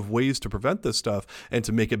number of ways to prevent this stuff and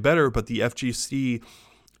to make it better, but the FGC,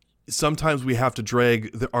 sometimes we have to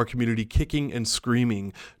drag our community kicking and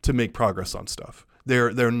screaming to make progress on stuff.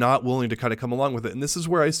 They're not willing to kind of come along with it. And this is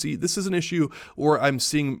where I see this is an issue where I'm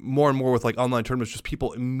seeing more and more with online tournaments, just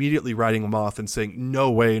people immediately writing them off and saying,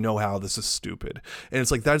 no way, no how, this is stupid. And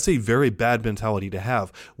it's like, that's a very bad mentality to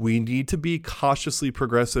have. We need to be cautiously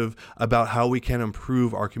progressive about how we can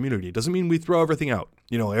improve our community. It doesn't mean we throw everything out.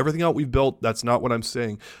 Everything out we've built, that's not what I'm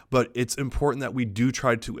saying. But it's important that we do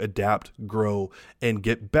try to adapt, grow, and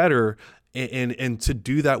get better. And to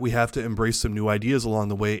do that, we have to embrace some new ideas along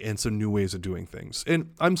the way and some new ways of doing things.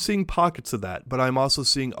 And I'm seeing pockets of that, but I'm also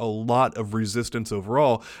seeing a lot of resistance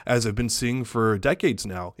overall, as I've been seeing for decades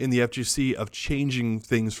now in the FGC, of changing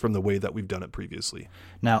things from the way that we've done it previously.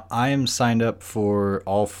 Now, I am signed up for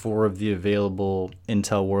all 4 of the available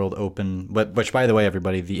Intel World Open, which, by the way,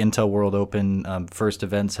 everybody, the Intel World Open first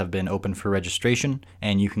events have been open for registration,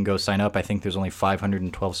 and you can go sign up. I think there's only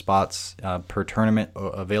 512 spots per tournament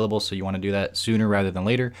available, so you want to do that sooner rather than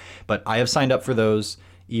later. But I have signed up for those.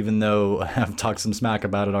 even though I've talked some smack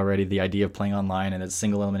about it already, the idea of playing online and it's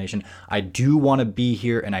single elimination, I do want to be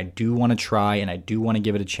here and I do want to try and I do want to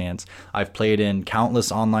give it a chance. I've played in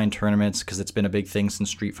countless online tournaments because it's been a big thing since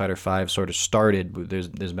Street Fighter V sort of started. There's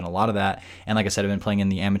been a lot of that. And like I said, I've been playing in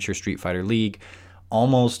the Amateur Street Fighter League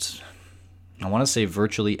almost, I want to say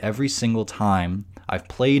virtually every single time I've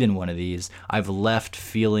played in one of these, I've left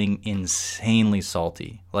feeling insanely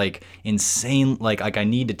salty. Like insane, like I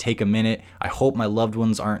need to take a minute. I hope my loved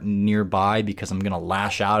ones aren't nearby because I'm going to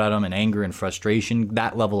lash out at them in anger and frustration,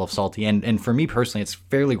 that level of salty. And for me personally, it's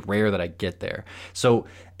fairly rare that I get there. So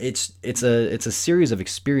it's a series of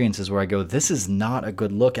experiences where I go, this is not a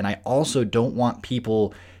good look. And I also don't want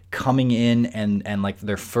people coming in and like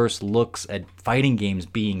their first looks at fighting games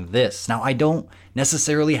being this. Now, I don't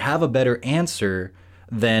necessarily have a better answer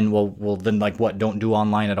than, well, then like what, don't do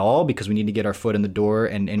online at all because we need to get our foot in the door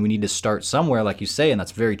and we need to start somewhere, like you say, and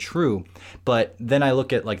that's very true. But then I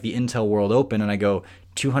look at like the Intel World Open and I go,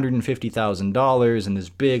 $250,000 and this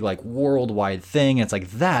big like worldwide thing. It's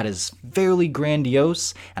like, that is fairly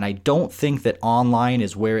grandiose. And I don't think that online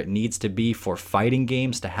is where it needs to be for fighting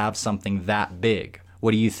games to have something that big.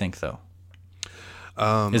 What do you think, though?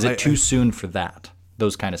 Is it too soon for that?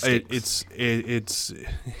 Those kind of stakes.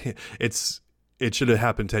 It should have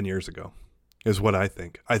happened 10 years ago, is what I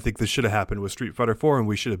think. I think this should have happened with Street Fighter 4, and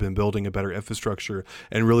we should have been building a better infrastructure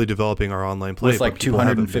and really developing our online play. With like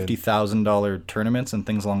 $250,000 tournaments and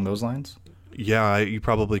things along those lines? Yeah, you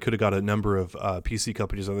probably could have got a number of PC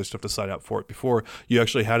companies and other stuff to sign up for it before. You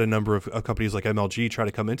actually had a number of companies like MLG try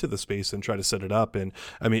to come into the space and try to set it up. And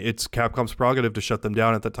I mean, it's Capcom's prerogative to shut them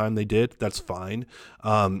down at the time they did. That's fine.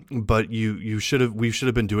 But we should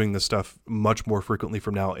have been doing this stuff much more frequently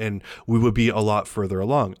from now, and we would be a lot further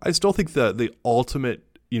along. I still think that the ultimate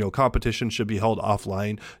competition should be held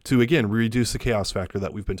offline to, again, reduce the chaos factor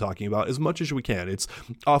that we've been talking about as much as we can. It's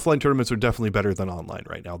offline tournaments are definitely better than online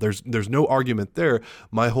right now. There's no argument there.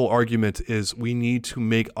 My whole argument is we need to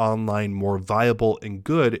make online more viable and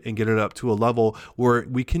good and get it up to a level where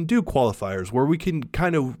we can do qualifiers, where we can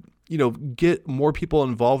kind of, get more people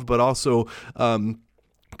involved, but also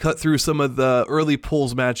cut through some of the early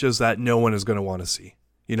pools matches that no one is going to want to see.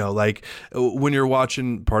 Like when you're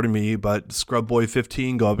watching, pardon me, but Scrub Boy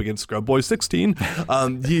 15 go up against Scrub Boy 16, you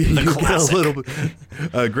get a little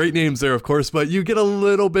bit, great names there, of course, but you get a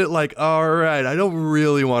little bit like, all right, I don't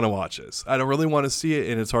really want to watch this. I don't really want to see it,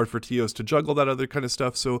 and it's hard for TOs to juggle that other kind of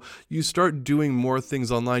stuff. So you start doing more things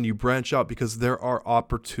online. You branch out because there are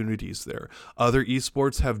opportunities there. Other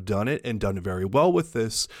esports have done it and done very well with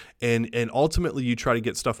this, and ultimately you try to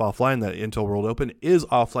get stuff offline. That Intel World Open is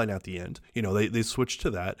offline at the end. They switched to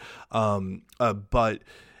that. But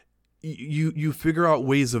you figure out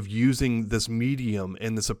ways of using this medium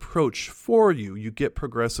and this approach for you. You get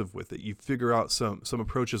progressive with it. You figure out some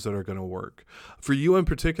approaches that are going to work. For you in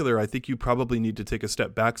particular, I think you probably need to take a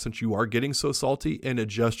step back since you are getting so salty and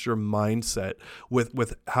adjust your mindset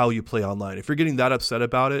with how you play online. If you're getting that upset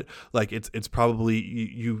about it, like it's probably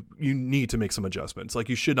you need to make some adjustments. Like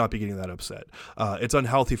you should not be getting that upset. It's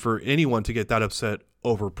unhealthy for anyone to get that upset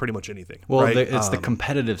over pretty much anything. Well, right? It's the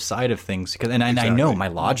competitive side of things, because I know my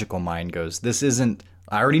logical mind goes, this isn't.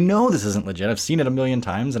 I already know this isn't legit. I've seen it a million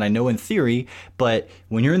times, and I know in theory, but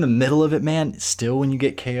when you're in the middle of it, man, still when you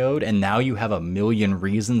get KO'd, and now you have a million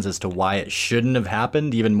reasons as to why it shouldn't have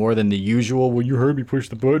happened, even more than the usual, well, you heard me push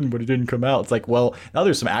the button, but it didn't come out. It's like, well, now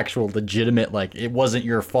there's some actual legitimate, like, it wasn't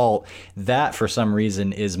your fault. That, for some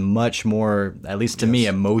reason, is much more, at least to me,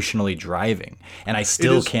 emotionally driving. And I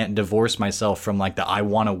still can't divorce myself from, like, I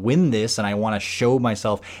want to win this, and I want to show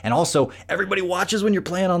myself. And also, everybody watches when you're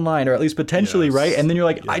playing online, or at least potentially, right? And then you're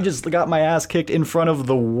like, I just got my ass kicked in front of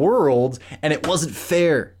the world, and it wasn't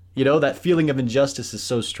fair. That feeling of injustice is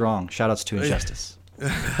so strong. Shout outs to Injustice.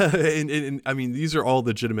 and I mean, these are all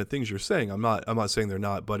legitimate things you're saying. I'm not saying they're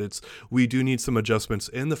not, but we do need some adjustments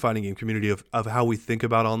in the fighting game community of how we think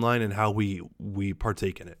about online and how we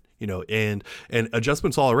partake in it. And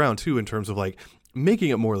adjustments all around too, in terms of like making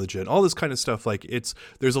it more legit, all this kind of stuff. Like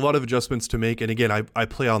there's a lot of adjustments to make. And again, I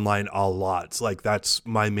play online a lot. Like that's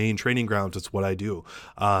my main training grounds. It's what I do.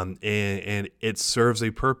 And it serves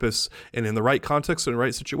a purpose, and in the right context and the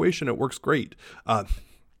right situation, it works great.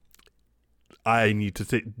 I need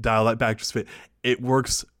to dial that back just a bit. It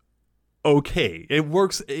works okay. It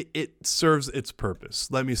works. It serves its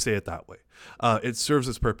purpose. Let me say it that way. It serves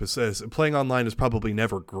its purpose. As playing online is probably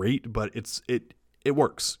never great, but it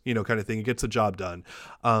works, kind of thing. It gets the job done.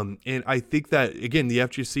 And I think that, again, the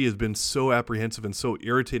FGC has been so apprehensive and so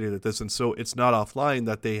irritated at this, and so it's not offline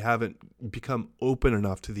that they haven't become open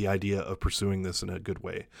enough to the idea of pursuing this in a good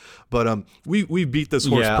way. But we beat this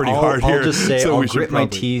horse pretty hard here. I'll just say so I'll grit my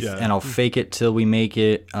teeth and I'll fake it till we make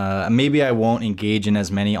it. Maybe I won't engage in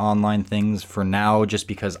as many online things for now, just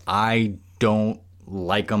because I don't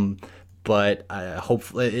like them. But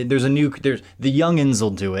hopefully there's the youngins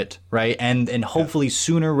will do it, right? And hopefully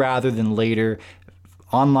sooner rather than later,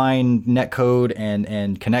 online netcode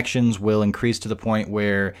and connections will increase to the point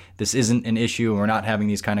where this isn't an issue and we're not having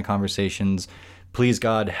these kind of conversations. Please,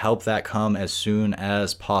 God, help that come as soon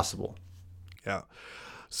as possible. Yeah.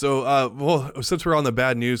 So, since we're on the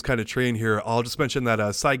bad news kind of train here, I'll just mention that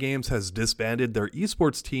Cygames has disbanded their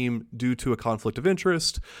esports team due to a conflict of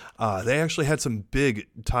interest. They actually had some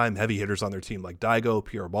big-time heavy hitters on their team, like Daigo,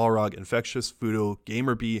 PR Balrog, Infectious, Fudo,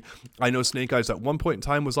 GamerBee. I know Snake Eyes at one point in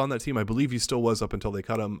time was on that team. I believe he still was up until they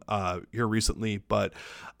cut him here recently. But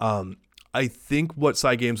I think what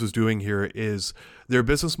Cygames was doing here is their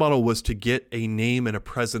business model was to get a name and a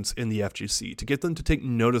presence in the FGC, to get them to take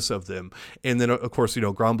notice of them. And then, of course,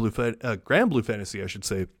 Grand Blue Fantasy, I should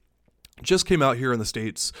say, just came out here in the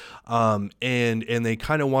States, and they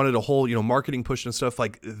kind of wanted a whole marketing push and stuff.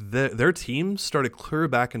 Like their team started clear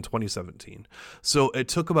back in 2017, so it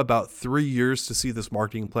took them about 3 years to see this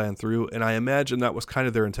marketing plan through, and I imagine that was kind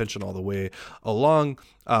of their intention all the way along.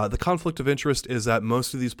 The conflict of interest is that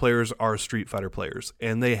most of these players are Street Fighter players,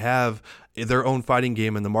 and they have their own fighting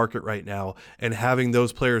game in the market right now, and having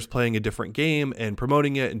those players playing a different game and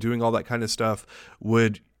promoting it and doing all that kind of stuff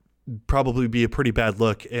would probably be a pretty bad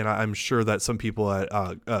look. And I'm sure that some people at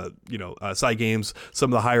Cygames,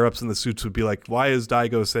 some of the higher ups in the suits would be like, why is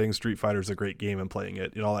Daigo saying Street Fighter is a great game and playing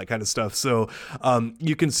it and all that kind of stuff. So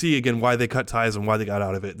you can see again why they cut ties and why they got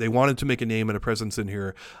out of it. They wanted to make a name and a presence in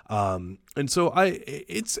here, and so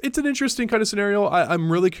it's an interesting kind of scenario.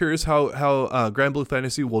 I'm really curious how Grand Blue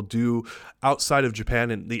Fantasy will do outside of Japan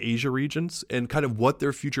and the Asia regions, and kind of what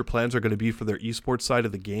their future plans are going to be for their esports side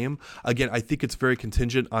of the game. Again, I think it's very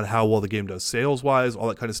contingent on how well the game does sales wise, all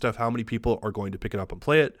that kind of stuff, how many people are going to pick it up and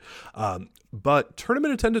play it. But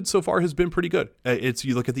tournament attendance so far has been pretty good.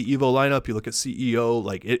 You look at the Evo lineup, you look at CEO,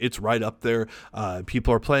 like it's right up there.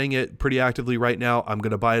 People are playing it pretty actively right now. I'm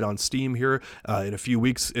going to buy it on Steam here. In a few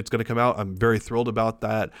weeks, it's going to come out. I'm very thrilled about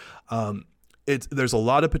that. There's a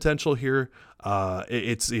lot of potential here.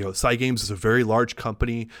 Cygames is a very large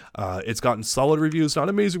company. It's gotten solid reviews, not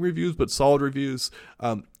amazing reviews, but solid reviews.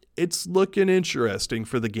 It's looking interesting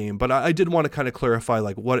for the game, but I did want to kind of clarify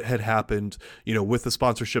like what had happened, with the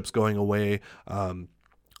sponsorships going away.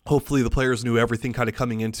 Hopefully the players knew everything kind of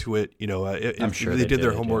coming into it. I'm sure they did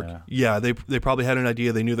their homework. Yeah, they probably had an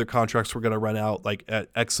idea. They knew their contracts were going to run out like at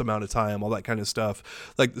X amount of time, all that kind of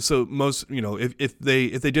stuff. Like, so most, if they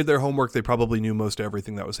did their homework, they probably knew most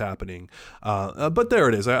everything that was happening. But there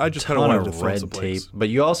it is. I just kind of wanted to throw some plates. But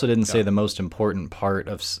you also didn't say the most important part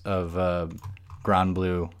of Grand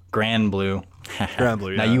Blue. Grand Blue.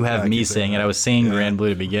 Now you have me saying it. I was saying Grand Blue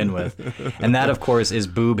to begin with. And that, of course, is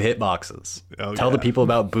boob hitboxes. Tell the people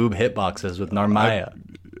about boob hitboxes with Narmaya.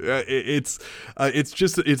 It's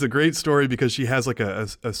a great story because she has like a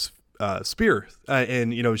spear,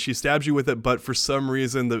 and she stabs you with it, but for some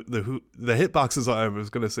reason the hitboxes, I was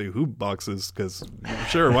going to say hoop boxes because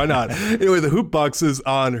sure, why not? Anyway, the hoop boxes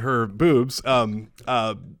on her boobs,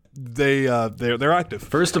 they're active.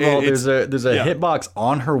 First of all, there's a hitbox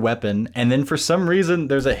on her weapon, and then for some reason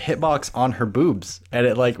there's a hitbox on her boobs, and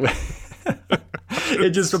it like it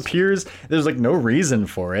just appears. There's like no reason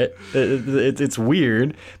for it. It's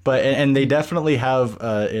weird, but and they definitely have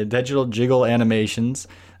digital jiggle animations.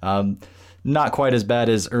 Not quite as bad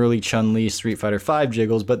as early Chun-Li Street Fighter V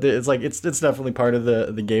jiggles, but it's definitely part of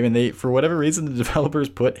the game. And they, for whatever reason, the developers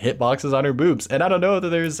put hitboxes on her boobs. And I don't know that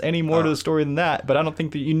there's any more to the story than that, but I don't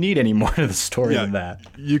think that you need any more to the story than that.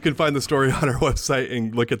 You can find the story on our website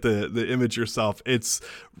and look at the image yourself. It's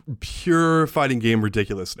pure fighting game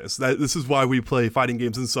ridiculousness. This is why we play fighting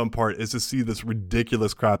games in some part, is to see this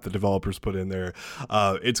ridiculous crap the developers put in there.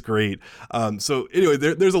 It's great. So anyway,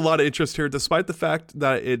 there's a lot of interest here, despite the fact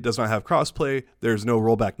that it does not have crossplay. There's no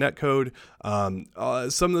rollback netcode.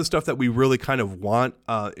 Some of the stuff that we really kind of want.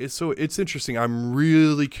 It's interesting. I'm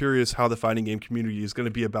really curious how the fighting game community is going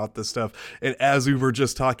to be about this stuff. And as we were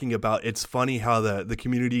just talking about, it's funny how the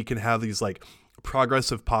community can have these like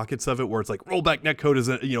progressive pockets of it where it's like rollback netcode is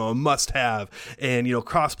a must-have, and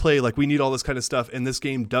crossplay, like we need all this kind of stuff, and this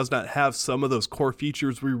game does not have some of those core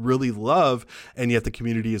features we really love, and yet the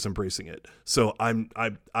community is embracing it. So I'm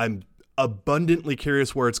abundantly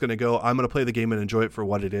curious where it's going to go. I'm going to play the game and enjoy it for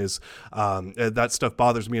what it is. That stuff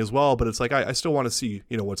bothers me as well, but it's like I still want to see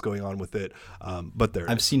what's going on with it. But there,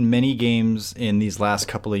 I've seen many games in these last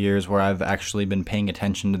couple of years where I've actually been paying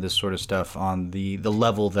attention to this sort of stuff on the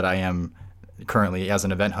level that I am currently as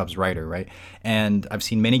an Event Hubs writer, right? And I've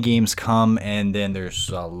seen many games come, and then there's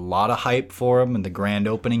a lot of hype for them, and the grand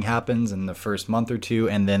opening happens in the first month or two,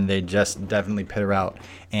 and then they just definitely peter out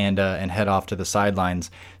and head off to the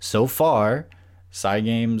sidelines. So far,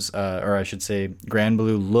 Cygames, or I should say Grand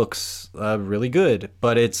Blue, looks really good,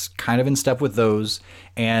 but it's kind of in step with those,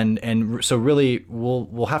 and so really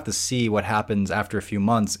we'll have to see what happens after a few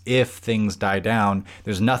months if things die down.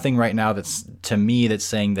 There's nothing right now that's to me that's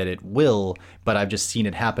saying that it will, but I've just seen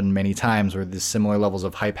it happen many times where these similar levels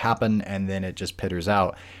of hype happen and then it just pitters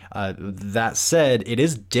out. That said, it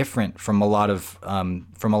is different from a lot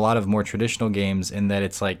of more traditional games in that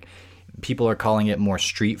it's like, people are calling it more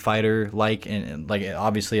Street Fighter like, and like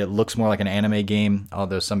obviously it looks more like an anime game,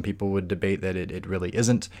 although some people would debate that it really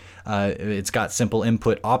isn't. It's got simple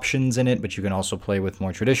input options in it, but you can also play with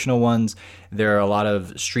more traditional ones. There are a lot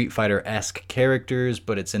of Street Fighter-esque characters,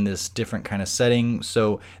 but it's in this different kind of setting.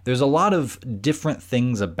 So there's a lot of different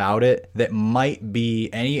things about it that might be,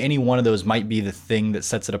 any one of those might be the thing that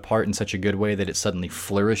sets it apart in such a good way that it suddenly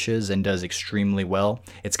flourishes and does extremely well.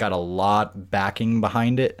 It's got a lot backing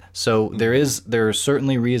behind it. So there are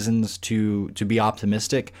certainly reasons to be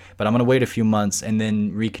optimistic, but I'm going to wait a few months and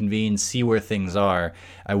then reconvene, see where things are.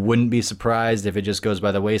 I wouldn't be surprised if it just goes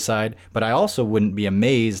by the wayside, but I also wouldn't be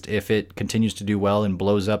amazed if it continues to do well and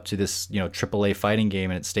blows up to this, AAA fighting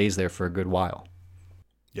game and it stays there for a good while.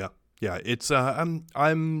 Yeah, it's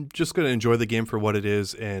I'm just going to enjoy the game for what it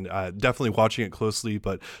is, and definitely watching it closely,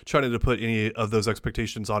 but trying to put any of those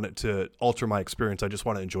expectations on it to alter my experience. I just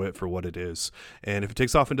want to enjoy it for what it is, and if it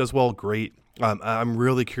takes off and does well, great. I'm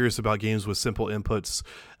really curious about games with simple inputs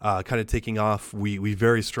kind of taking off. We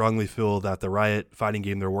very strongly feel that the Riot fighting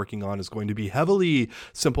game they're working on is going to be heavily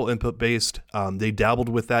simple input based. They dabbled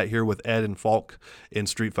with that here with Ed and Falk in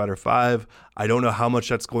Street Fighter V. I don't know how much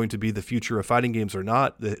that's going to be the future of fighting games or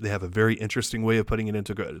not. They have a very interesting way of putting it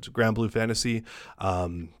into Grand Blue Fantasy.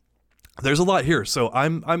 There's a lot here, so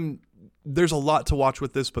there's a lot to watch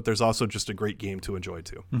with this, but there's also just a great game to enjoy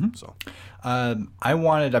too. Mm-hmm. So,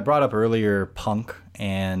 I brought up earlier Punk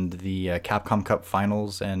and the Capcom Cup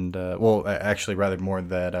Finals, and actually rather more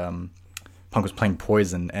that Punk was playing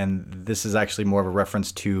Poison, and this is actually more of a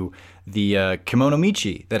reference to the Kimono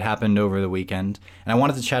Michi that happened over the weekend, and I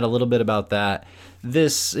wanted to chat a little bit about that.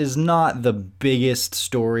 This is not the biggest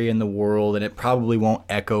story in the world, and it probably won't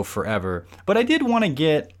echo forever, but I did want to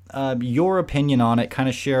get your opinion on it, kind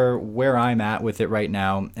of share where I'm at with it right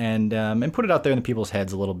now, and put it out there in the people's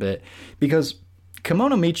heads a little bit, because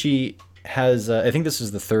Kimono Michi has, I think this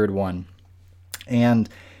is the third one, and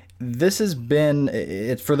this has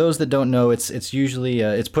been, for those that don't know, it's usually,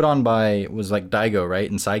 it's put on by, was like Daigo,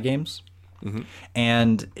 right, in Cygames, mm-hmm.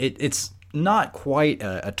 And it's not quite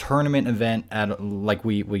a tournament event like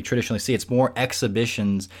we traditionally see. It's more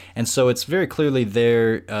exhibitions, and so it's very clearly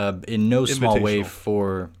there in no small way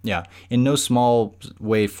for the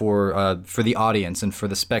audience and for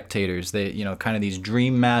the spectators. They kind of these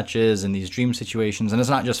dream matches and these dream situations, and it's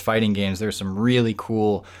not just fighting games. There's some really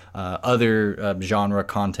cool other genre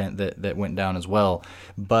content that went down as well,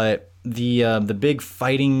 but the big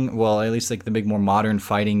fighting, well, at least like the big more modern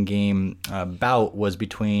fighting game bout was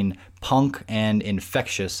between Punk and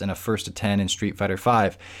Infectious in a 1-10 in Street Fighter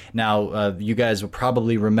V. Now, you guys will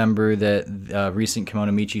probably remember that recent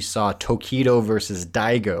Kimono Michi saw Tokido versus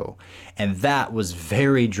Daigo, and that was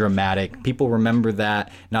very dramatic. People remember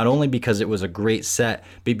that not only because it was a great set,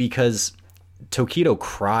 but because Tokido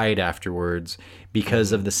cried afterwards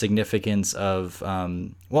because of the significance of,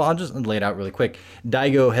 I'll just lay it out really quick.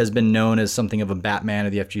 Daigo has been known as something of a Batman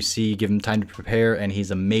of the FGC. Give him time to prepare, and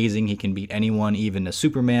he's amazing. He can beat anyone, even a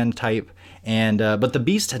Superman type. And but the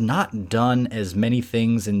Beast had not done as many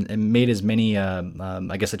things and made as many,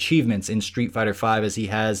 achievements in Street Fighter V as he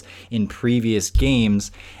has in previous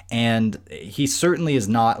games. And he certainly is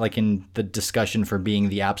not like in the discussion for being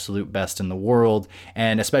the absolute best in the world.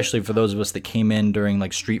 And especially for those of us that came in during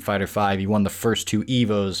like Street Fighter V, he won the first 2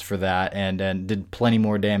 Evos for that and did plenty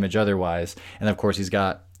more damage otherwise. And of course, he's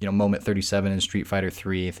got Moment 37 in Street Fighter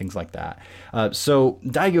 3, things like that. So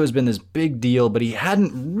Daigo has been this big deal, but he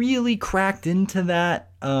hadn't really cracked into that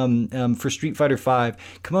for Street Fighter V.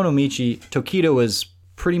 Kimono Michi, Tokido was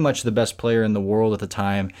pretty much the best player in the world at the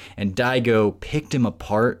time, and Daigo picked him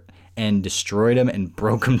apart and destroyed him and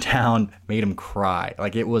broke him down, made him cry.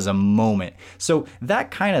 Like, it was a moment. So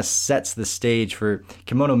that kind of sets the stage for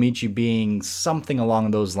Kemono Michi being something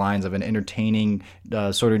along those lines of an entertaining,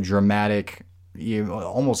 sort of dramatic,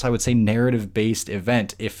 almost, I would say, narrative-based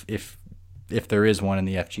event, if there is one in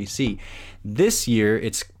the FGC. This year,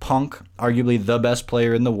 it's Punk, arguably the best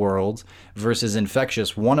player in the world, versus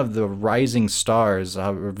Infectious, one of the rising stars,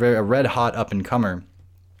 a red-hot up-and-comer.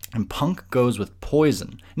 And Punk goes with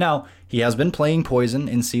Poison. Now, he has been playing Poison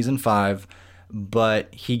in Season 5,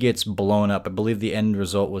 but he gets blown up. I believe the end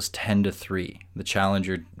result was 10-3. The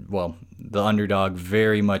challenger, well, the underdog,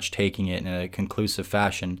 very much taking it in a conclusive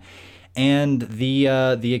fashion. And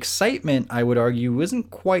the excitement, I would argue,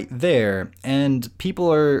 isn't quite there. And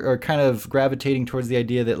people are kind of gravitating towards the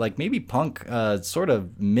idea that, like, maybe Punk sort of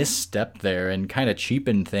misstepped there and kind of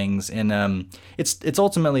cheapened things. And it's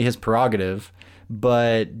ultimately his prerogative.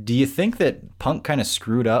 But do you think that Punk kind of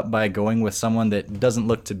screwed up by going with someone that doesn't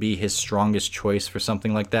look to be his strongest choice for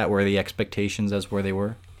something like that, where the expectations as where they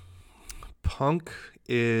were? Punk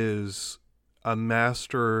is a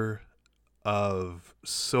master of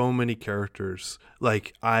so many characters.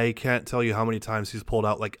 Like, I can't tell you how many times he's pulled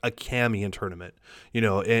out like a Cammy in tournament,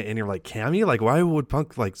 and you're like, Cammy? Like, why would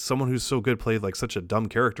Punk, like, someone who's so good, play like such a dumb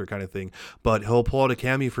character kind of thing? But he'll pull out a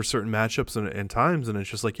Cammy for certain matchups and times, and it's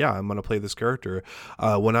just like, yeah, I'm gonna play this character.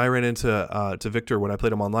 When I ran into Victor, when I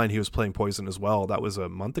played him online, he was playing Poison as well. That was a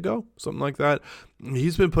month ago, something like that.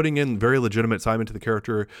 He's been putting in very legitimate time into the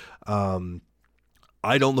character.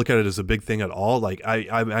 I don't look at it as a big thing at all. Like,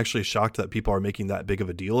 I'm actually shocked that people are making that big of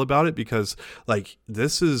a deal about it, because, like,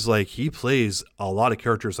 this is, like, he plays a lot of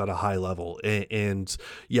characters at a high level. And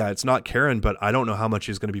yeah, it's not Karen, but I don't know how much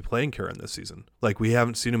he's going to be playing Karen this season. Like, we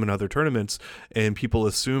haven't seen him in other tournaments, and people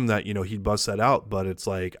assume that, he'd bust that out, but it's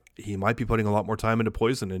like, he might be putting a lot more time into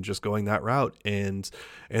Poison and just going that route. And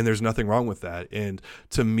there's nothing wrong with that. And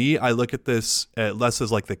to me, I look at this less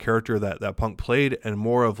as like the character that Punk played, and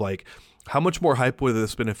more of like, how much more hype would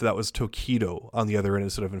this been if that was Tokido on the other end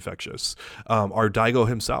instead of Infectious, or Daigo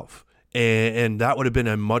himself? And that would have been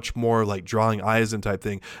a much more like drawing eyes and type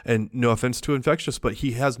thing. And no offense to Infectious, but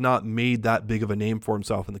he has not made that big of a name for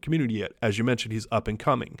himself in the community yet. As you mentioned, he's up and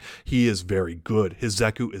coming. He is very good. His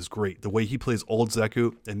Zeku is great. The way he plays old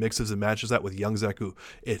Zeku and mixes and matches that with young Zeku,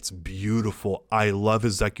 it's beautiful. I love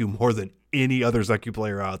his Zeku more than any other Zeku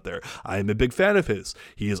player out there. I am a big fan of his.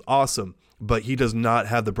 He is awesome, but he does not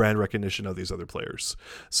have the brand recognition of these other players.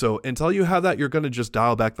 So until you have that, you're going to just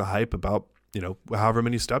dial back the hype about, however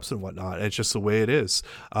many steps and whatnot. It's just the way it is.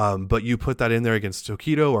 But you put that in there against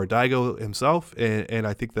Tokido or Daigo himself, and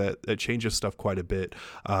I think that it changes stuff quite a bit.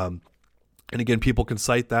 And again, people can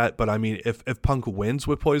cite that, but I mean, if Punk wins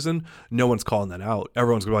with Poison, no one's calling that out.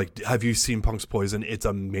 Everyone's going to be like, have you seen Punk's Poison? It's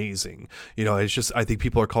amazing. It's just, I think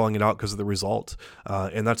people are calling it out because of the result,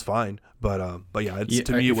 and that's fine. But yeah,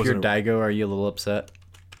 to me, it wasn't. If you're Daigo, are you a little upset?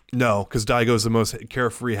 No, because Daigo is the most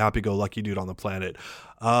carefree, happy-go-lucky dude on the planet.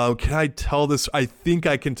 Can I tell this? I think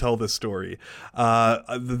I can tell this story.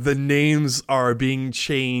 The names are being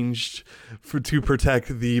changed to protect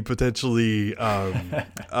the potentially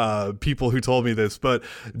people who told me this. But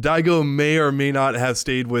Daigo may or may not have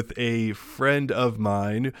stayed with a friend of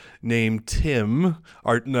mine named Tim.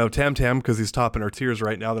 Tam Tam, because he's topping our tiers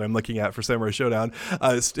right now that I'm looking at for Samurai Showdown.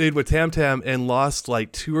 Stayed with Tam Tam and lost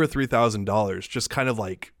like $2,000 or $3,000, just kind of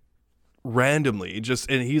like randomly,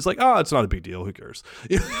 and he's like, oh, it's not a big deal, who cares?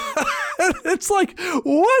 It's like,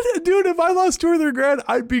 what, dude? If I lost $2,000 or $3,000,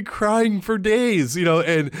 I'd be crying for days,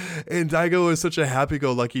 and Daigo is such a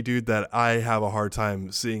happy-go-lucky dude that I have a hard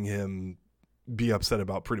time seeing him be upset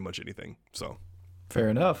about pretty much anything. So fair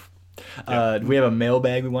enough. Do we have a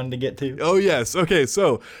mailbag we wanted to get to? Oh, yes. Okay,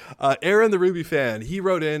 so Aaron, the Ruby fan, he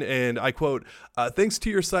wrote in, and I quote, thanks to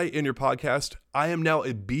your site and your podcast, I am now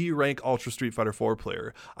a B rank Ultra Street Fighter 4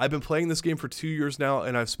 player. I've been playing this game for 2 years now,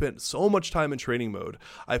 and I've spent so much time in training mode.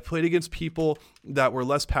 I've played against people that were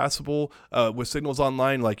less passable with signals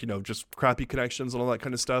online, like, just crappy connections and all that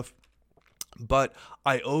kind of stuff. But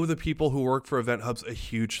I owe the people who work for Event Hubs a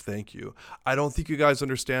huge thank you. I don't think you guys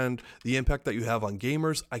understand the impact that you have on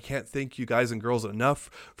gamers. I can't thank you guys and girls enough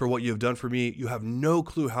for what you have done for me. You have no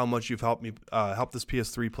clue how much you've helped me, help this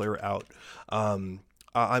PS3 player out.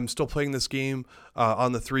 I'm still playing this game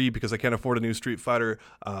on the 3 because I can't afford a new Street Fighter.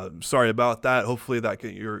 Sorry about that. Hopefully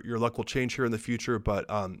your luck will change here in the future. But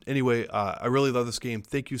anyway, I really love this game.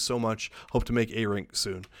 Thank you so much. Hope to make A rank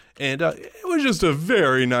soon. And it was just a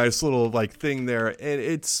very nice little like thing there. And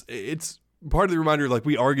it's part of the reminder, like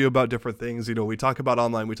we argue about different things, we talk about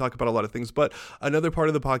online, we talk about a lot of things, but another part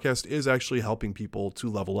of the podcast is actually helping people to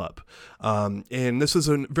level up. And this is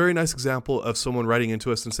a very nice example of someone writing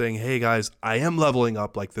into us and saying, hey guys, I am leveling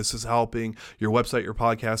up. Like this is helping your website, your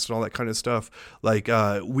podcast, and all that kind of stuff. Like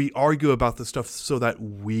we argue about the stuff so that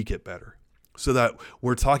we get better. So that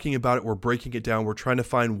we're talking about it, we're breaking it down, we're trying to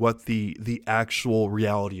find what the actual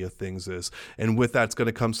reality of things is. And with that's going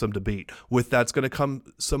to come some debate. With that's going to come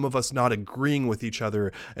some of us not agreeing with each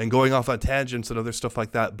other and going off on tangents and other stuff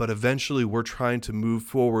like that. But eventually we're trying to move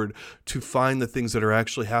forward to find the things that are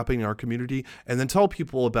actually happening in our community and then tell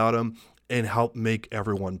people about them and help make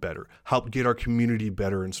everyone better, help get our community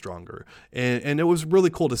better and stronger. And it was really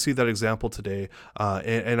cool to see that example today.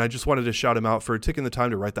 And I just wanted to shout him out for taking the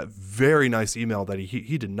time to write that very nice email that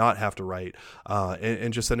he did not have to write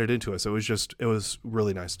and just send it into us. It was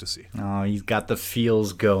really nice to see. Oh, you've got the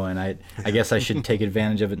feels going. I guess I should take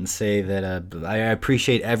advantage of it and say that I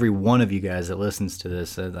appreciate every one of you guys that listens to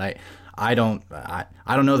this. I don't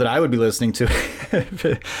know that I would be listening to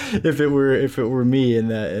it if it were me,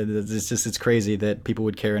 and it's crazy that people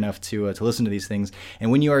would care enough to listen to these things.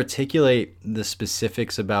 And when you articulate the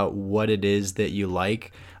specifics about what it is that you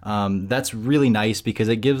like, that's really nice because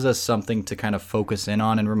it gives us something to kind of focus in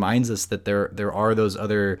on and reminds us that there are those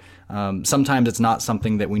other. Sometimes it's not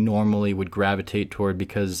something that we normally would gravitate toward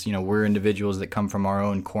because we're individuals that come from our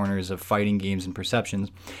own corners of fighting games and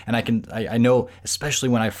perceptions. And I know, especially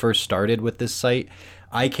when I first started with this site,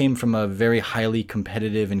 I came from a very highly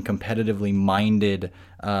competitive and competitively minded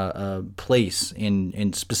place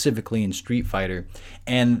in specifically in Street Fighter,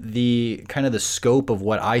 and the kind of the scope of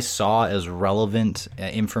what I saw as relevant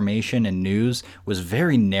information and news was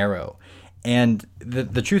very narrow. And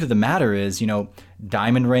the truth of the matter is,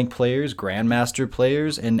 diamond rank players, grandmaster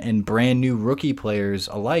players, and brand new rookie players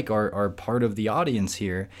alike are part of the audience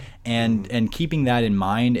here. And keeping that in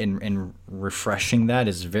mind and refreshing that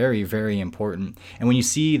is very, very important. And when you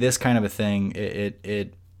see this kind of a thing,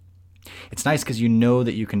 it's nice because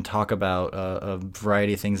that you can talk about a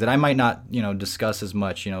variety of things that I might not discuss as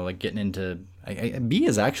much. Like getting into B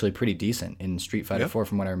is actually pretty decent in Street Fighter 4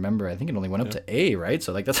 from what I remember. I think it only went up to A, right?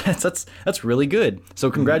 So like that's really good.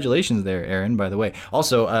 So congratulations there, Aaron. By the way,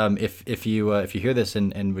 also if you hear this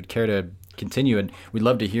and would care to continue, and we'd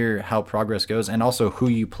love to hear how progress goes and also who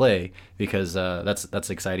you play because that's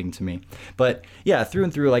exciting to me. But yeah, through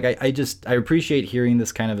and through, like I appreciate hearing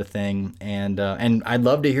this kind of a thing, and I'd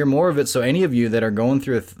love to hear more of it. So any of you that are going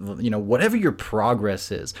through whatever your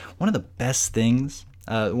progress is, one of the best things.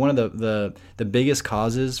 One of the biggest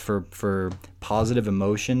causes for positive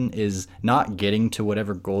emotion is not getting to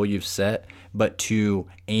whatever goal you've set, but to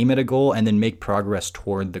aim at a goal and then make progress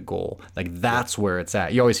toward the goal. Like that's where it's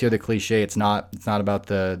at. You always hear the cliche, it's not about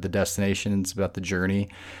the destination, it's about the journey.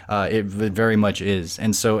 It very much is.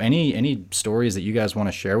 And so any stories that you guys want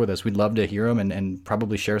to share with us, we'd love to hear them and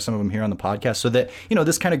probably share some of them here on the podcast so that,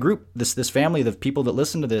 this kind of group, this family of people that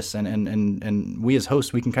listen to this and we as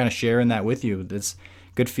hosts, we can kind of share in that with you. It's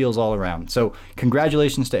good feels all around. So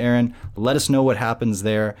congratulations to Aaron. Let us know what happens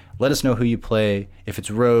there. Let us know who you play. If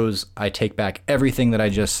it's Rose, I take back everything that I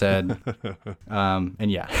just said.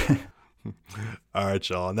 And yeah. All right,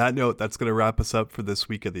 y'all. On that note, that's going to wrap us up for this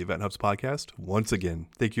week of the Event Hubs podcast. Once again,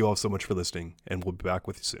 thank you all so much for listening, and we'll be back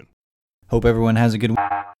with you soon. Hope everyone has a good week.